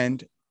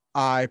 And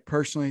I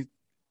personally,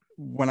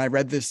 when I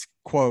read this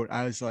quote,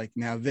 I was like,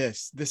 now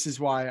this is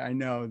why I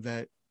know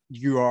that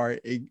you are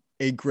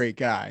a great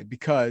guy,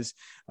 because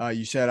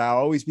you said, I'll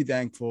always be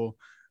thankful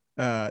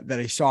that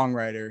a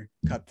songwriter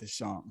cut this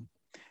song.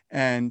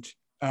 And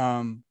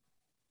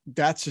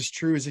that's as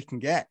true as it can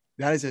get.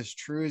 That is as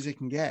true as it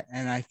can get.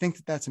 And I think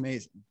that that's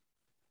amazing.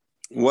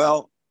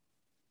 Well,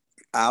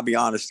 I'll be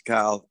honest,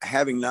 Kyle,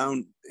 having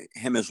known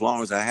him as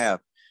long as I have,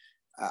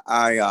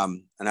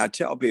 and I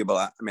tell people,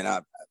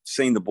 I've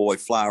seen the boy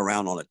fly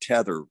around on a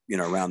tether, you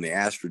know, around the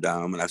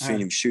Astrodome, and I've seen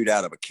him shoot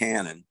out of a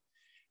cannon.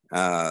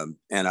 And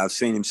I've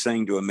seen him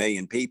sing to 1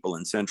 million people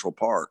in Central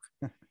Park.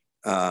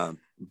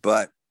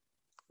 But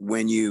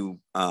when you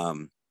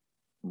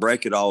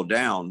break it all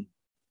down,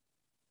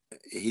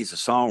 he's a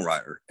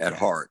songwriter at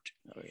heart.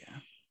 Oh yeah.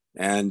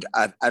 And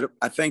I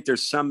think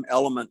there's some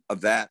element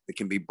of that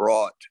can be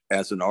brought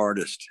as an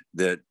artist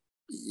that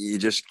you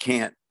just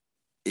can't,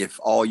 if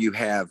all you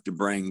have to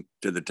bring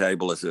to the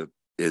table is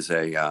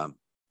a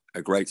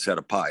great set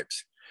of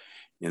pipes.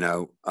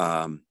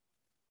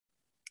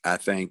 I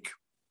think,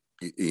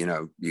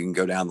 you can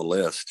go down the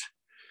list.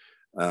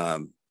 I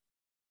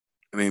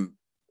mean,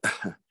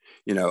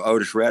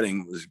 Otis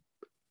Redding was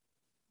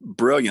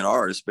brilliant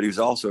artist, but he was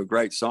also a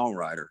great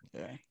songwriter.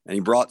 Yeah. And he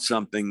brought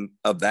something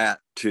of that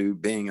to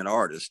being an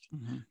artist.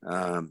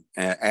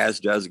 As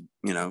does,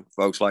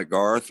 folks like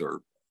Garth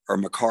or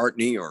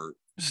McCartney or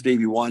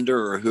Stevie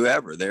Wonder or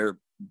whoever.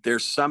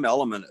 There's some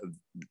element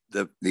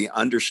of the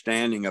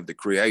understanding of the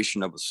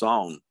creation of a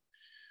song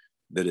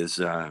that is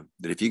that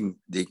if you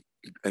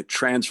can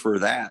transfer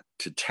that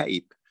to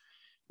tape,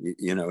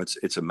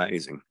 it's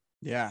amazing.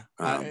 Yeah.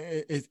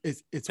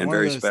 It's and one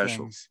very of those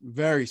special. things,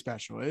 very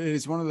special. It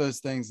is one of those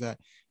things that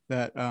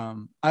I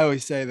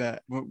always say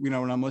that, when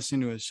I'm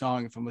listening to a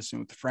song, if I'm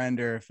listening with a friend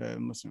or if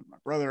I'm listening with my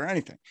brother or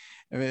anything,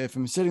 if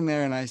I'm sitting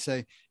there and I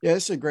say, yeah,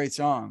 this is a great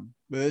song,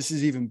 but this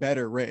is even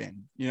better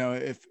written,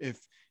 if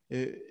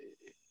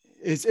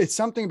it's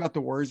something about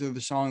the words of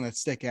the song that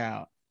stick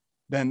out,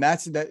 then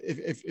that's that.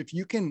 If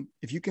you can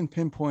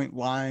pinpoint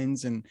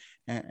lines and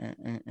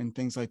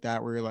things like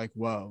that, where you're like,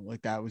 whoa,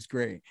 like that was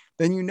great,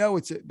 then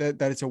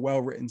it's a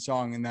well-written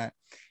song, and that,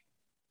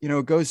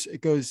 it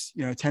goes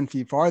 10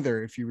 feet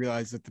farther if you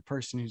realize that the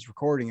person who's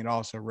recording it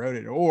also wrote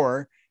it,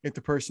 or if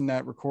the person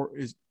that's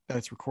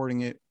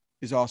recording it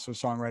is also a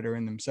songwriter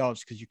in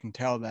themselves, because you can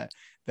tell that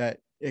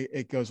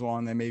it goes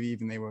along that maybe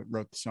even they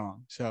wrote the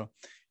song. So,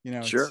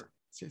 Sure.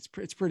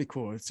 It's pretty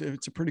cool. It's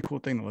a pretty cool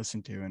thing to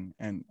listen to,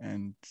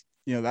 and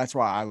that's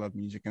why I love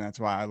music, and that's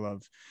why I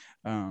love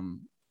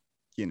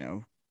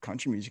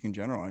country music in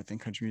general. I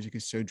think country music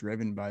is so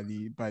driven by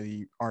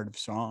the art of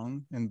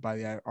song and by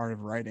the art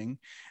of writing,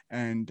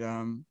 and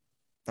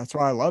that's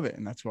why I love it,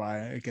 and that's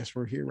why I guess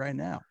we're here right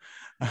now.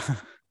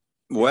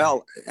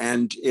 Well,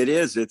 and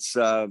it's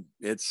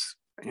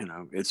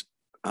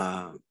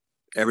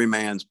every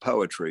man's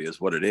poetry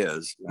is what it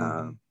is.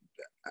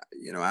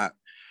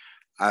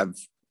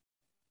 I've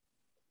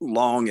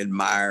long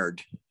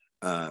admired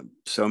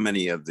so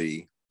many of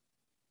the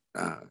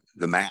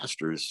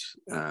masters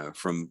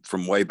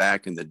from way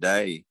back in the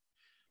day.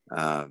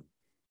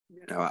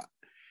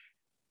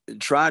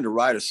 Trying to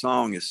write a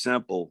song as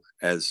simple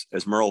as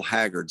Merle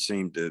Haggard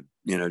seemed to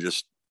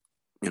just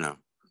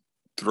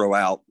throw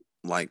out,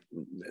 like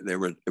there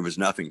was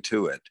nothing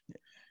to it,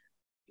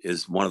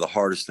 is one of the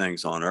hardest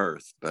things on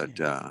earth. But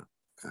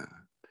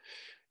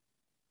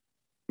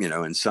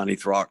and Sonny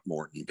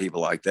Throckmorton,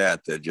 people like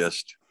that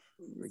just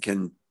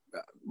can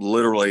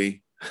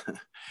literally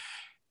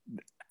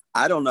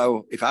I don't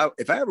know if I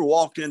ever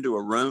walked into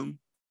a room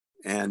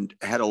and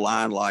had a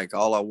line like,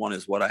 all I want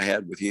is what I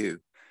had with you,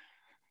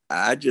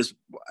 I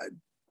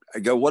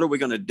go, what are we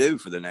going to do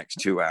for the next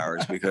 2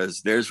 hours?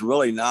 Because there's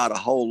really not a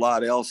whole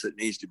lot else that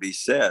needs to be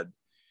said.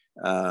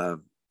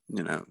 And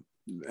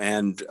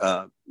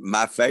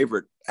my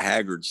favorite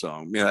Haggard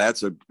song,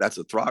 that's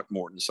a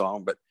Throckmorton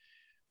song, but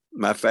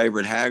my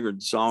favorite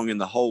Haggard song in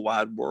the whole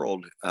wide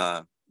world,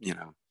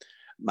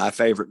 my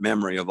favorite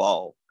memory of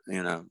all,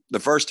 the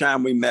first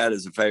time we met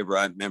is a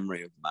favorite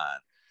memory of mine.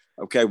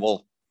 Okay,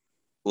 well,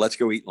 let's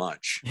go eat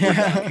lunch. We're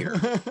down here,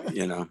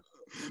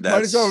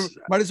 might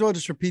as well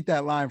just repeat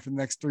that line for the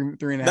next three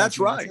and a half. That's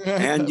right.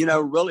 And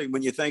really,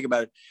 when you think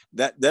about it,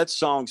 that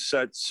song's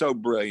so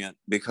brilliant,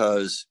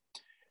 because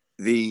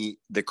the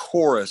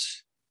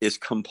chorus is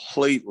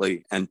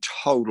completely and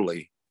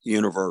totally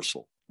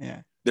universal.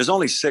 Yeah. There's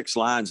only 6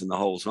 lines in the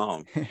whole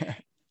song.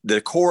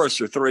 The chorus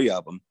are 3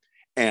 of them,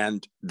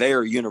 and they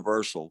are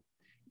universal.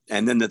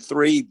 And then the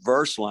 3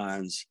 verse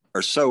lines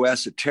are so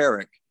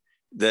esoteric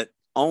that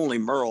only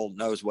Merle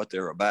knows what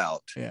they're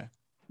about. Yeah.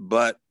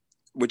 But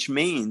which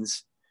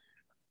means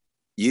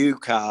you,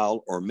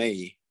 Kyle, or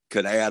me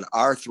could add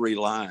our 3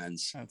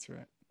 lines. That's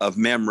right. Of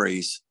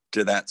memories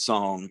to that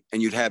song,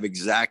 and you'd have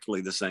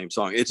exactly the same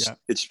song. It's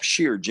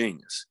sheer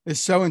genius. It's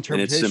so interpretational.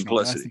 And it's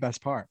simplicity. That's the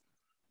best part.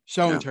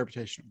 So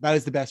interpretational. That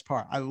is the best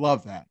part. I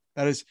love that.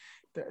 That is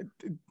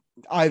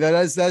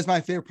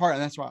my favorite part,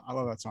 and that's why I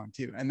love that song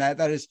too. And that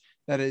is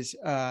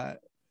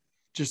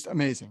just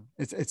amazing.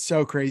 It's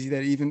so crazy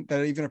that even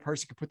a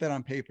person could put that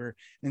on paper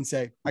and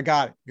say, I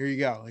got it. Here you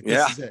go. Like,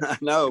 this is it. I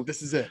know. Like,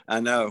 this is it. I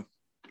know.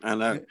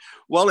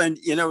 Well, and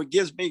it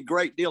gives me a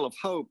great deal of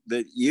hope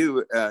that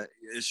you,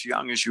 as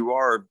young as you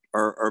are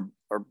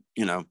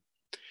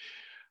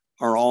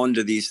on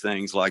to these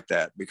things like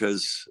that,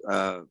 because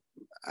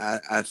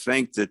I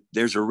think that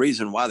there's a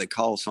reason why they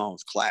call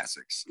songs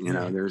classics.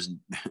 There's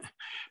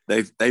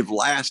they've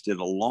lasted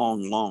a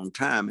long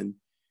time,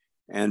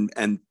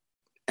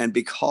 and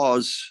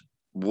because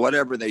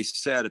whatever they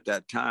said at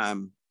that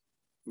time,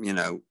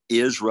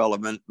 is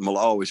relevant and will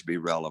always be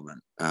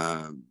relevant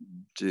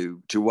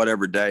to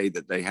whatever day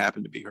that they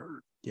happen to be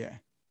heard. Yeah.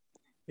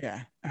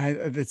 Yeah,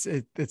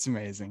 it's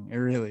amazing. It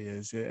really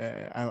is.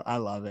 I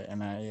love it,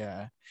 and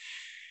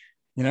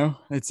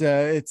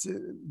it's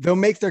they'll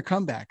make their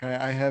comeback.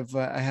 I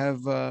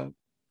have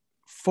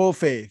full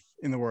faith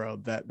in the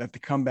world that the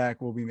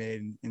comeback will be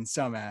made in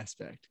some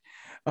aspect.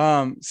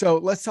 So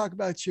let's talk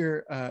about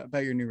your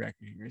new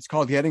record here. It's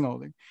called Getting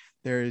Older.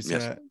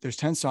 Yes. There's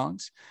 10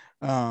 songs.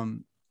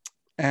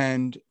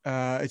 And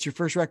it's your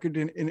first record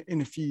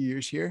in a few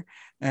years here,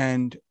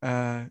 and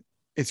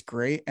it's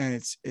great, and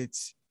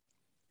it's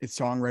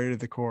songwriter to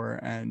the core,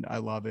 and I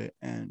love it,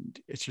 and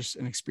it's just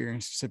an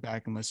experience to sit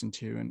back and listen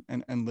to,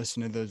 and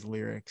listen to those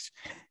lyrics.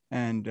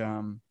 And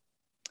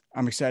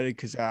I'm excited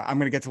because I'm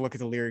going to get to look at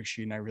the lyric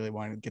sheet, and I really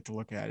want to get to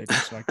look at it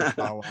just so I can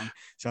follow along.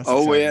 So that's Oh,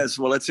 exciting. yes.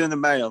 Well, it's in the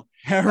mail.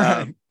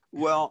 Right.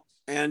 Well,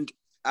 and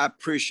I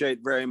appreciate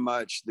very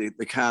much the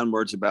kind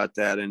words about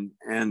that. And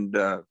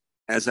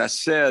as I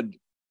said,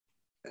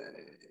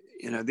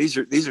 these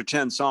are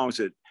 10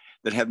 songs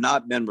that have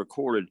not been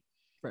recorded.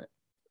 Right.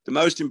 The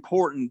most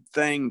important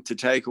thing to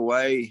take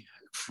away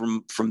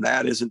from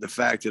that isn't the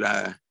fact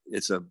that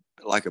it's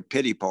like a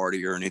pity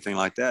party or anything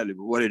like that.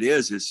 What it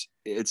is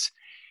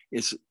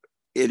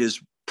it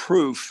is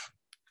proof,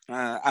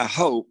 I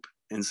hope,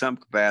 in some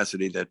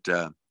capacity,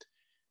 that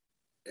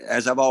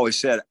as I've always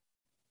said,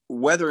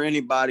 whether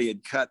anybody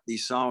had cut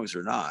these songs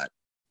or not,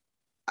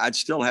 I'd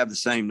still have the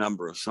same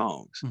number of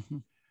songs. Mm-hmm.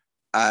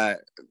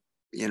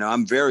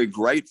 I'm very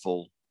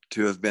grateful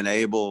to have been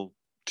able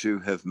to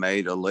have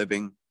made a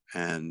living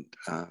and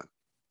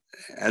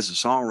as a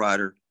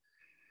songwriter.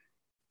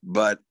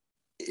 But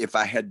if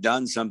I had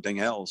done something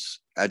else,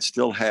 I'd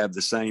still have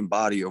the same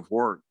body of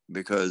work,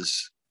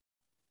 because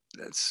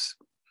that's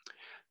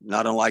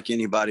not unlike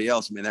anybody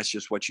else. I mean, that's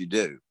just what you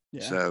do.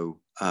 Yeah. So,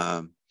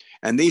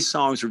 and these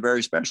songs are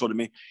very special to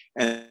me,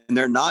 and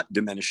they're not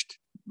diminished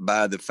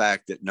by the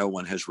fact that no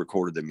one has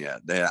recorded them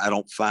yet. I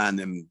don't find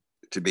them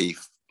to be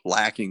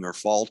lacking or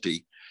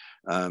faulty.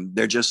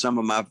 They're just some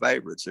of my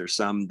favorites. There's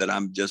some that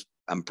I'm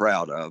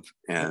proud of,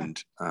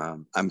 and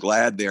I'm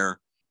glad they're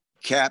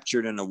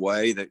captured in a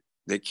way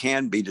that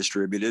can be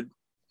distributed.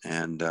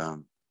 And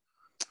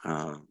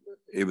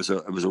it was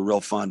a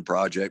real fun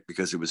project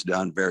because it was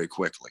done very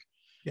quickly.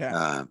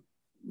 Yeah.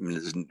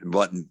 It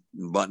wasn't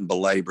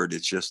belabored.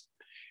 It's just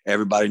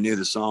everybody knew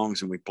the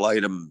songs and we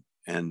played them,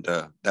 and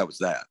that was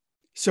that.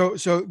 So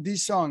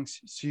these songs,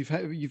 so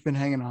you've been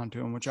hanging on to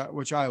them,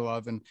 which I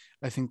love, and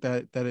I think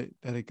that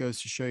it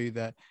goes to show you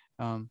that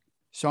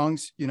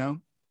songs,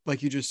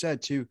 like you just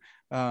said too,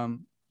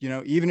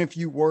 even if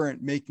you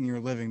weren't making your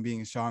living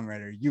being a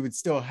songwriter, you would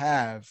still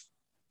have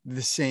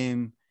the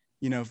same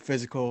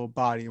physical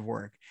body of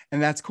work.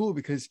 And that's cool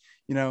because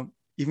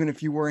even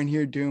if you weren't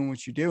here doing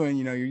what you're doing,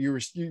 you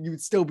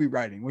would still be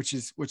writing, which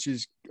is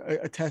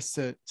a test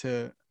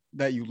to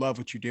that you love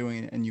what you're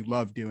doing and you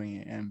love doing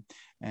it.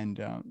 And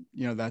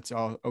that's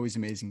always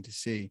amazing to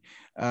see.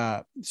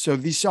 So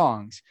these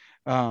songs,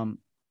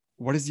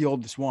 what is the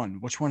oldest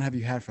one? Which one have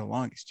you had for the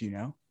longest? Do you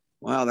know?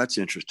 Wow, that's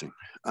interesting.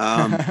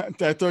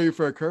 Did I throw you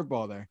for a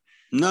curveball there?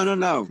 No.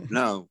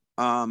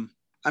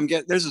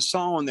 There's a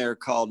song on there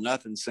called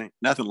Nothing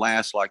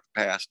Lasts Like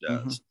the Past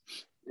Does.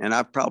 Mm-hmm. And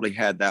I've probably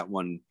had that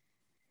one.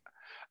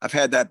 I've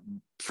had that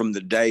from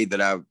the day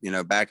that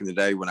back in the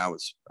day when I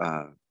was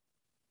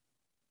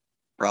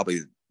probably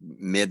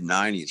mid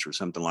 90s or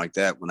something like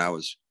that, when I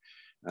was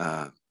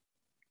the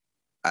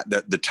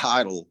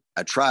title,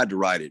 I tried to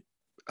write it.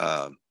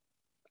 I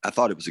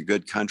thought it was a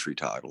good country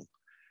title.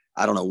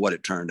 I don't know what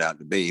it turned out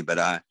to be, but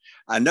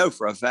I know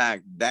for a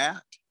fact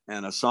that,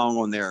 and a song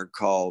on there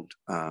called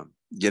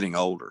Getting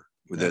Older,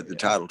 with the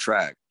title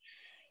track,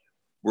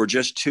 were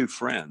just two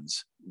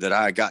friends that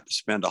I got to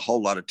spend a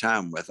whole lot of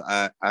time with.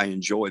 I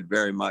enjoyed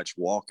very much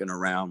walking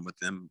around with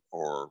them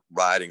or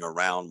riding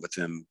around with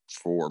them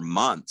for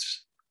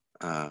months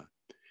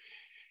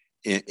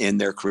in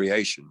their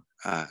creation.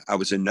 I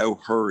was in no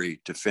hurry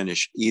to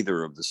finish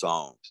either of the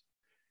songs,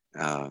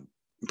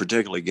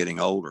 particularly Getting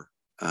Older,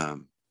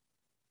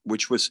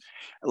 which was,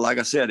 like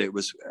I said, it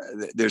was,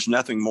 there's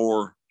nothing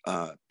more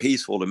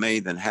peaceful to me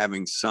than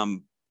having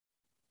some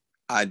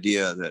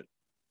idea that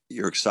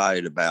you're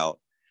excited about,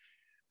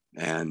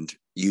 and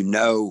you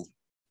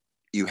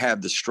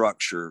have the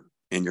structure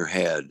in your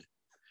head.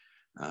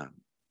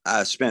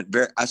 I spend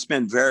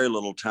very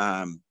little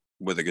time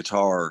with a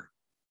guitar.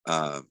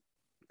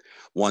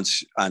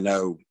 Once I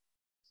know,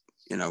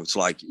 it's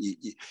like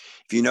if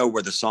you know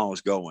where the song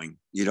is going,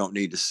 you don't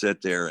need to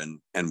sit there and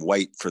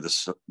wait for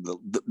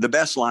the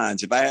best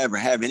lines. If I ever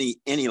have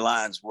any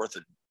lines worth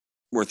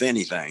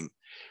anything,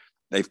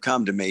 they've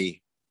come to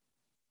me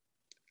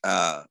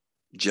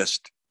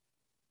just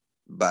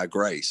by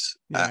grace.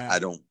 Yeah. I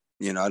don't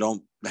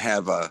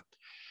have I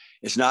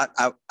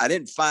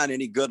didn't find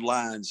any good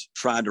lines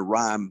trying to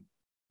rhyme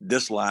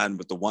this line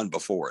with the one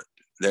before it.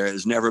 There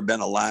has never been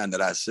a line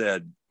that I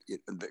said,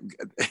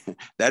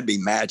 that'd be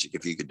magic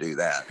if you could do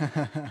that.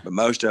 But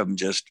most of them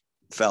just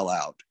fell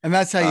out. And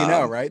that's how you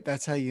know, right?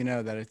 That's how you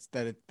know that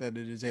it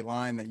is a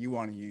line that you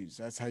want to use.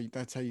 That's how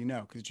you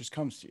know, because it just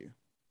comes to you.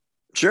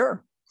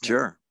 Sure.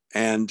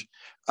 And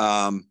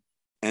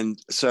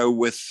so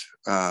with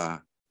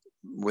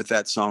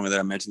that song that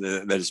I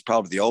mentioned, that is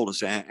probably the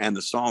oldest, and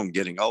the song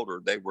Getting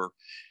Older, they were,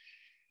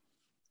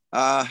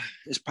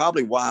 it's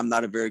probably why I'm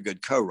not a very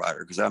good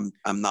co-writer, because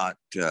I'm not,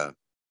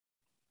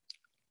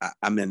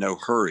 I'm in no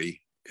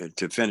hurry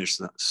to finish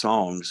the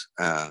songs.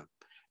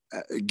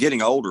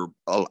 Getting Older,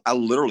 I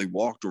literally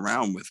walked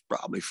around with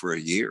probably for a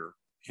year,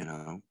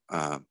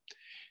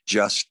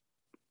 just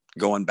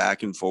going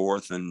back and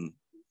forth. And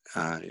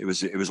it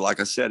was like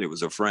I said, it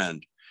was a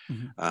friend.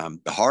 Mm-hmm.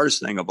 The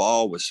hardest thing of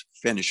all was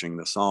finishing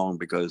the song,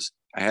 because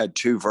I had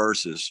 2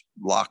 verses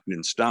locked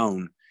in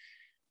stone,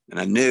 and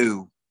I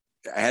knew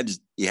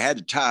you had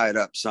to tie it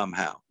up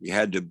somehow. You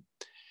had to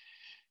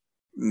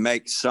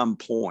make some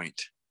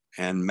point,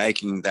 and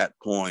making that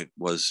point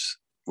was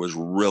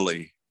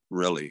really,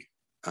 really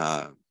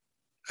a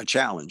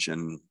challenge,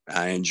 and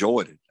I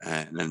enjoyed it.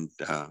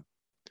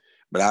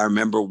 But I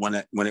remember when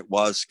it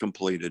was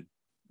completed,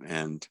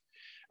 and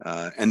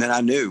then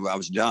I knew I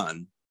was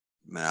done.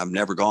 I've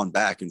never gone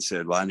back and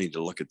said, well, I need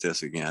to look at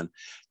this again.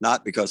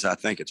 Not because I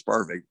think it's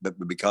perfect, but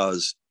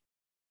because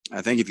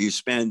I think if you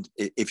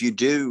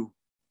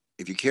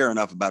care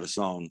enough about a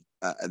song,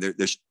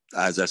 there's,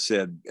 as I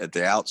said at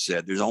the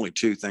outset, there's only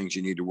 2 things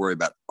you need to worry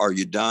about. Are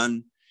you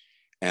done?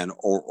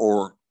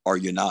 Or are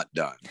you not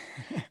done?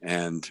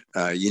 And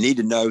you need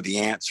to know the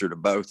answer to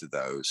both of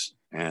those.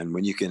 And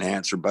when you can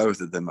answer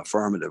both of them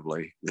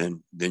affirmatively,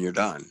 then you're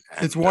done.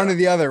 And, it's one or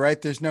the other,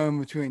 right? There's no in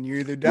between. You're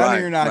either done or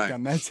you're not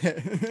done. That's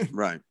it.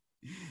 Right.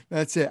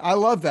 That's it. I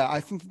love that.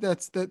 I think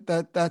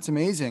that's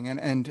amazing.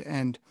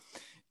 And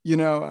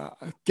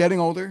getting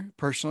older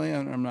personally,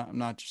 and I'm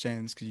not just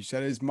saying this because you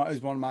said it, is one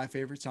of my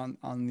favorites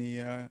on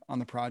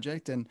the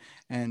project. And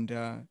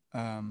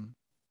my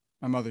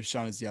mother's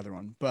son is the other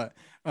one. But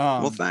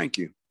well, thank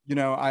you.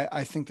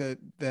 I think that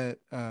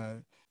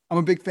I'm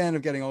a big fan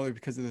of Getting Older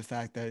because of the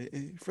fact that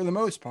for the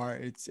most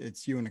part,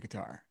 it's you and a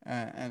guitar,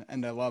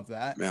 and I love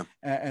that. Yeah.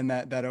 And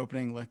that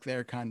opening lick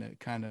there, kind of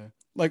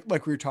like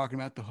we were talking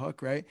about the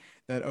hook, right?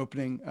 That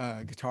opening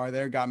guitar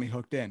there got me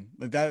hooked in.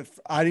 Like that,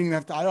 I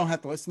don't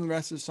have to listen to the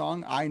rest of the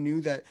song. I knew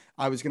that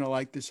I was gonna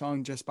like the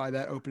song just by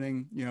that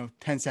opening,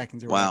 10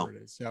 seconds or whatever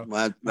it is. So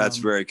that's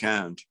very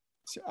kind.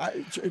 So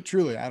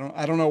truly, I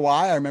don't know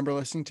why. I remember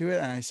listening to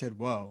it and I said,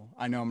 "Whoa,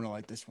 I know I'm gonna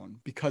like this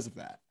one because of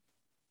that."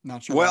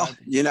 Not sure. Well,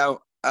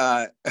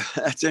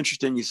 that's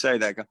interesting you say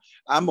that.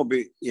 I'm gonna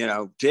be,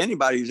 to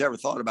anybody who's ever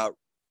thought about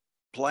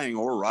playing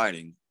or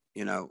writing,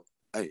 you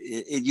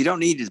don't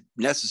need to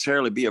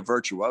necessarily be a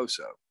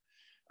virtuoso.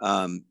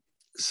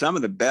 Some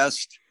of the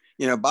best,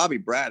 Bobby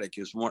Braddock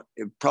is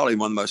probably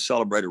one of the most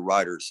celebrated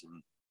writers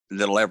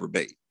that'll ever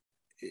be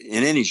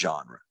in any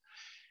genre.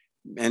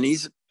 And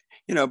he's,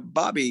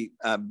 Bobby,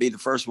 be the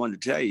first one to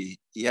tell you,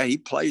 yeah, he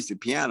plays the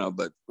piano,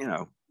 but,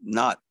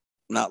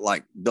 not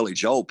like Billy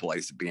Joel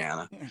plays the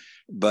piano,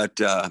 but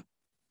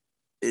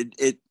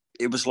it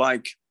was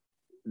like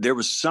there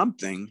was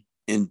something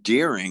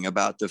endearing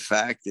about the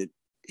fact that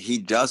he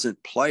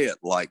doesn't play it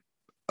like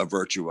a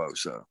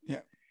virtuoso.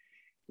 Yeah,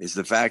 is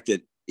the fact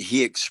that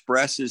he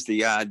expresses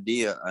the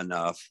idea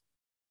enough,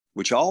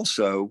 which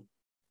also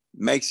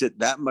makes it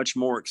that much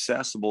more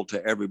accessible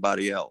to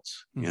everybody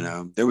else.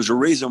 Mm-hmm. There was a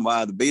reason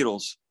why the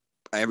Beatles,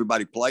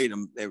 everybody played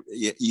them.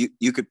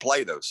 You could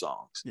play those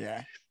songs.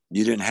 Yeah.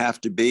 You didn't have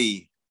to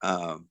be,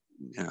 a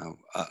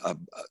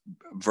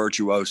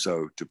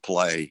virtuoso to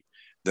play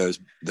those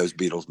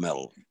Beatles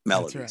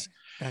melodies.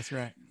 That's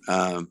right.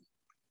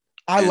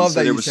 I love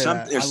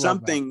that. There's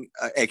something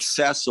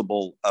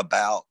accessible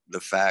about the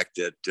fact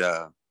that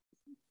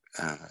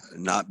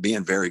not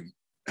being very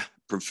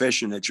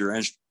proficient at your,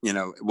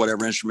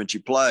 whatever instrument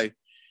you play,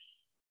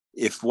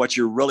 if what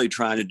you're really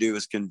trying to do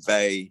is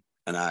convey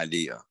an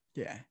idea.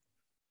 Yeah.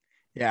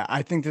 Yeah,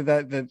 I think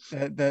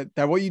that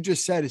what you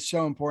just said is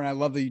so important. I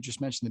love that you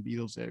just mentioned the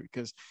Beatles there,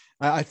 because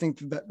I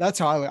think that's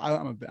how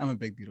I'm a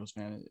big Beatles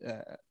fan,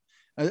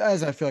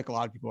 as I feel like a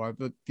lot of people are.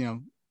 But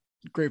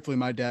gratefully,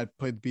 my dad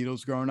played the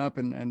Beatles growing up,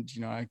 and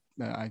I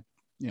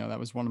that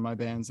was one of my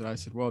bands that I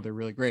said, well, they're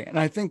really great. And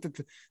I think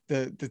that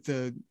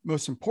the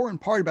most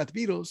important part about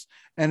the Beatles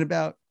and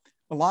about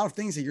a lot of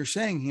things that you're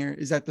saying here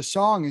is that the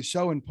song is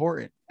so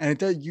important. And it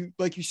does,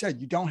 like you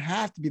said, you don't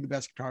have to be the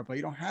best guitar player.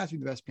 You don't have to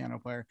be the best piano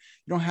player.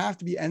 You don't have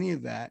to be any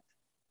of that.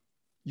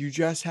 You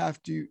just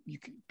have to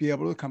be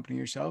able to accompany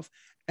yourself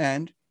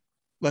and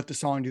let the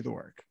song do the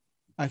work.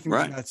 I think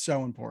that's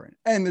so important.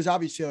 And there's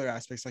obviously other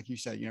aspects, like you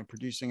said,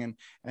 producing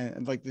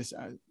and like this,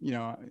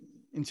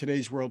 in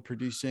today's world,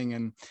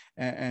 producing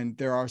and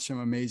there are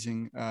some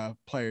amazing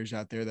players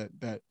out there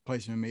that play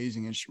some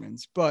amazing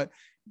instruments, but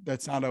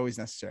that's not always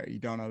necessary. You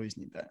don't always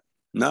need that.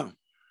 No,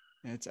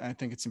 I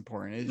think it's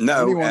important. And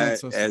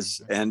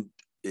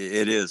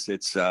it is.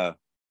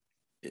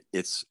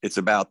 It's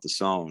about the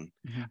song.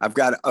 Mm-hmm. I've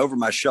got over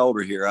my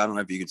shoulder here. I don't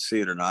know if you can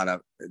see it or not.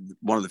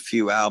 One of the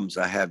few albums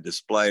I have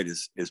displayed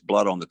is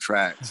Blood on the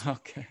Tracks.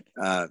 Okay.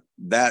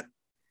 That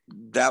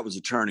was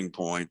a turning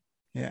point.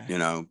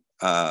 Yeah.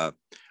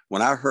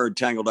 When I heard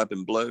Tangled Up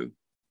in Blue,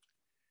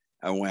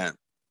 I went,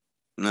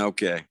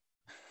 okay,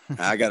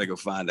 I got to go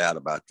find out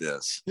about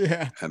this.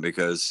 Yeah. And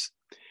because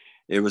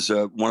it was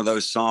one of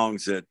those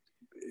songs that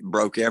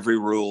broke every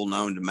rule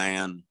known to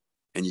man,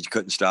 and you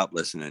couldn't stop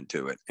listening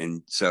to it.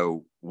 And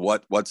so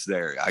what's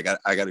there? I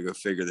got to go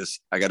figure this.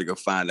 I got to go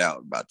find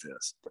out about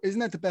this. Isn't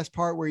that the best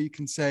part where you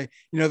can say,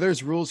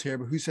 there's rules here,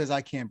 but who says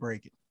I can't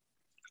break it?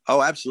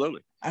 Oh,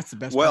 absolutely. That's the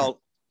best part.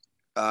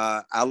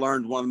 I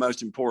learned one of the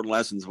most important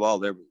lessons of all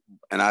there,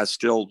 and I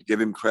still give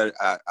him credit.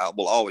 I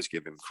will always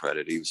give him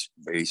credit. He's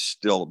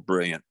still a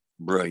brilliant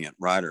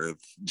writer, a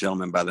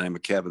gentleman by the name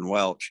of Kevin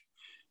Welch.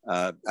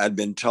 I'd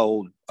been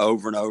told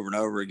over and over and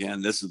over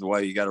again, this is the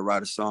way you got to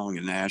write a song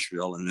in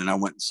Nashville. And then I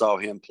went and saw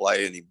him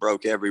play, and he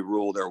broke every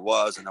rule there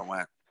was. And I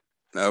went,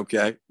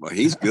 okay, well,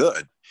 he's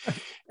good.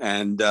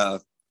 And I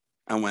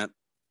went,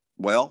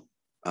 well,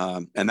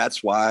 and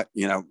that's why,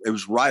 it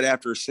was right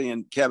after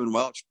seeing Kevin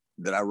Welch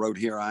that I wrote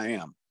Here I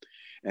Am,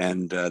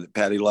 and that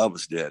Patty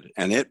Loveless did.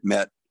 And it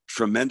met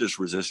tremendous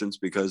resistance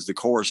because the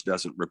chorus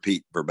doesn't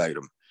repeat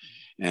verbatim.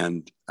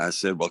 And I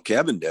said, well,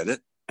 Kevin did it.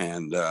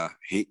 And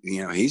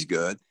he's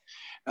good.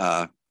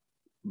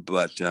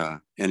 But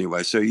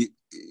anyway, so you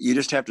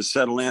just have to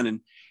settle in,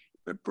 and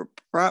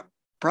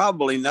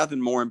probably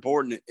nothing more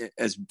important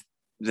as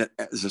the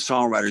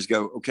songwriters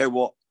go, okay,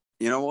 well,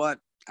 you know what?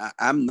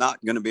 I'm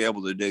not going to be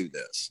able to do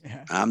this.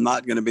 Yeah. I'm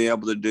not going to be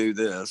able to do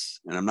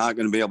this, and I'm not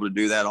going to be able to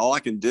do that. All I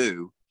can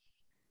do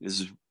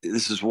is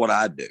this is what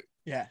I do.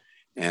 Yeah.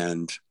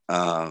 And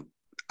I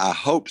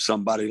hope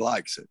somebody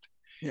likes it.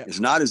 Yeah.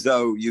 It's not as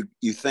though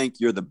you think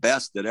you're the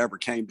best that ever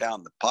came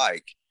down the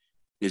pike.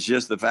 It's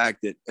just the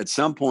fact that at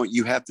some point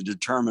you have to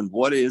determine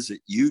what is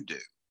it you do.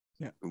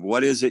 Yeah.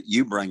 What is it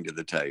you bring to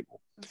the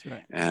table? That's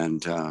right.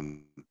 And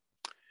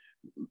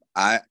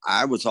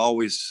I was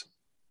always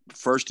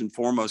first and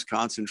foremost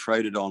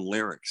concentrated on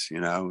lyrics,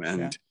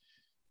 and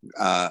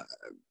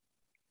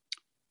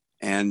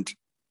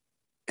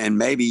and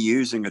maybe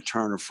using a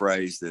turn of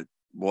phrase that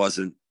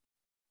wasn't,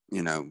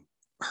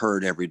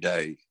 heard every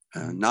day.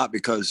 Not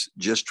because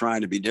just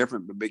trying to be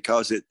different, but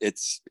because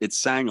it's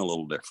sang a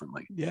little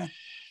differently. Yeah.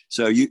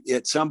 So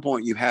at some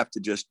point you have to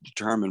just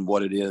determine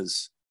what it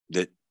is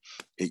that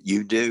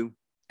you do,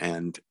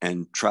 and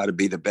try to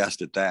be the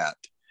best at that.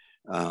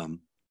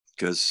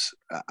 Because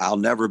I'll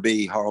never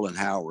be Harlan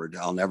Howard.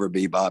 I'll never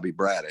be Bobby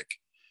Braddock.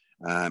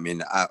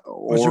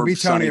 Or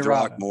Sonny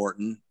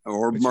Throckmorton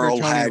or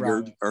Merle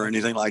Haggard or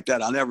anything like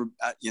that. I'll never,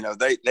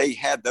 they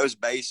had those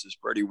bases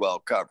pretty well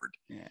covered.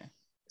 Yeah.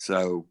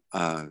 So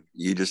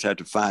you just have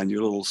to find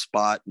your little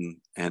spot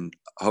and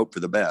hope for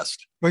the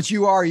best. But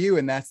you are you,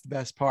 and that's the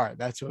best part.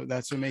 That's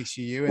what makes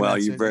you you. And well,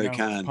 you're very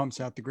kind. Pumps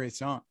out the great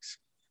songs,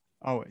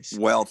 always.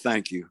 Well,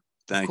 thank you.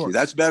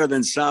 That's better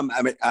than some.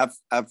 I mean, I've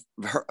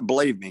heard,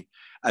 believe me,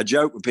 I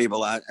joke with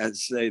people. I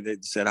say, they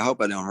said, I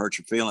hope I don't hurt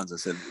your feelings. I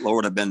said,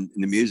 Lord, I've been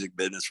in the music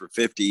business for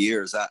 50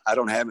 years. I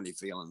don't have any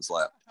feelings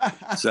left.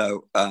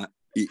 So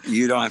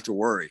you don't have to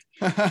worry.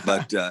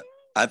 But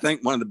I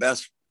think one of the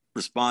best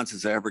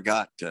responses I ever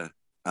got to,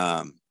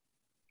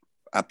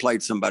 I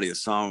played somebody a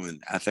song,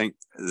 and I think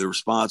the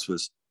response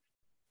was,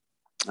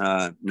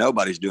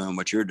 nobody's doing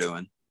what you're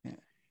doing. Yeah.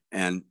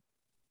 And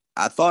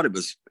I thought it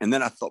was, and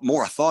then I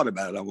thought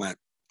about it. I went,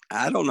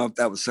 I don't know if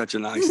that was such a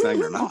nice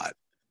thing or not,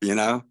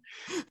 and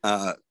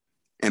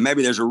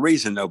maybe there's a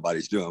reason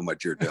nobody's doing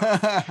what you're doing.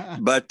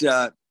 But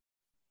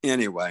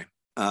anyway,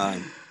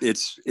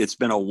 it's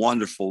been a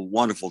wonderful,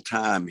 wonderful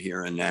time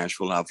here in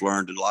Nashville. I've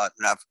learned a lot,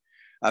 and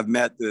I've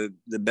met the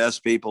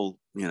best people,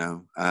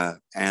 and I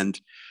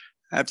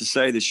have to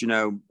say this,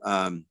 Jamie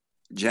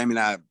and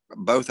I,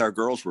 both our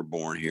girls were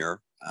born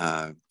here.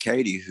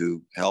 Katie,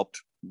 who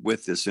helped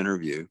with this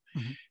interview,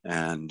 mm-hmm.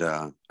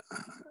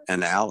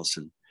 and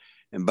Allison,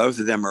 and both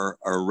of them are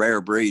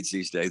rare breeds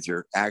these days.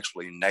 They're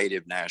actually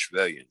native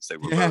Nashvillians. They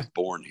were both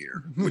born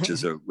here, which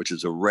is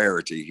a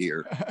rarity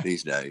here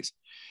these days.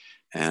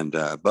 And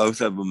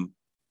both of them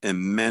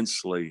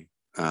immensely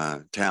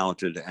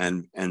talented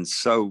and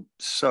so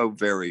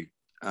very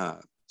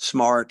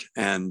smart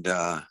and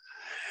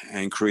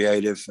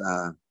creative.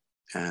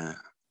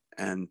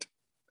 And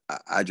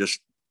I just,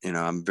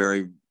 I'm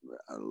very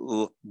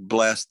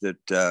blessed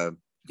that, to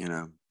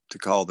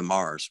call them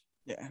ours.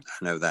 Yeah,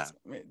 I know that.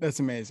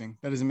 That's amazing.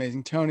 That is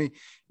amazing. Tony,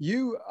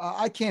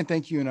 I can't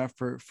thank you enough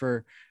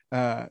for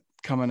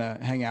coming to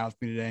hang out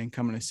with me today and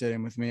coming to sit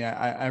in with me.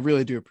 I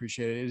really do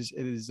appreciate it.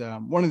 It is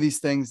one of these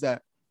things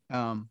that,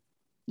 when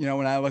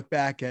I look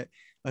back at,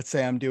 let's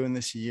say I'm doing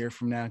this a year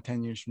from now,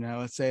 10 years from now,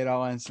 let's say it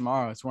all ends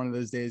tomorrow. It's one of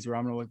those days where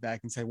I'm going to look back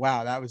and say,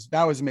 wow, that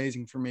was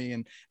amazing for me.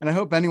 And I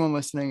hope anyone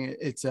listening,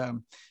 it's,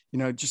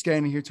 just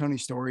getting to hear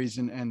Tony's stories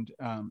and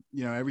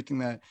everything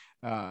that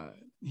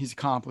he's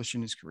accomplished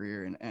in his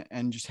career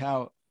and just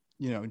how,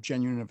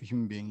 genuine of a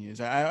human being he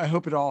is. I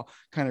hope it all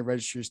kind of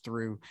registers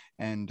through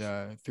and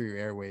through your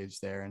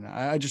airwaves there. And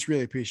I just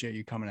really appreciate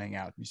you coming and hanging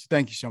out with me. So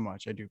thank you so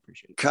much. I do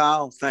appreciate it.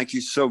 Kyle, thank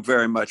you so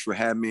very much for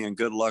having me, and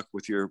good luck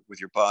with your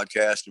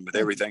podcast and with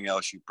everything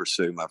else you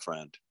pursue, my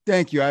friend.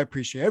 Thank you. I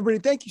appreciate it. Everybody,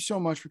 thank you so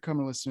much for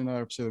coming to listen to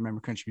another episode of the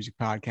Remember Country Music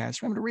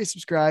Podcast. Remember to rate,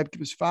 subscribe,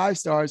 give us 5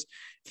 stars.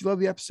 If you love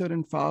the episode,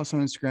 and follow us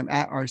on Instagram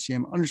at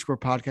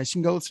RCM_podcast. You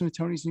can go listen to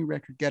Tony's new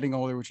record, Getting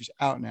Older, which is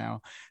out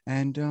now,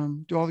 and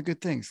do all the good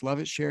things. Love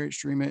it, share it,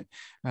 stream it.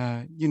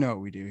 You know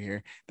what we do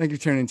here. Thank you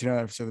for tuning into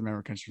another episode of the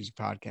Remember Country Music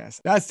Podcast.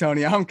 That's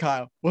Tony. I'm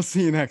Kyle. We'll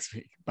see you next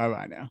week.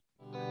 Bye-bye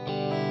now.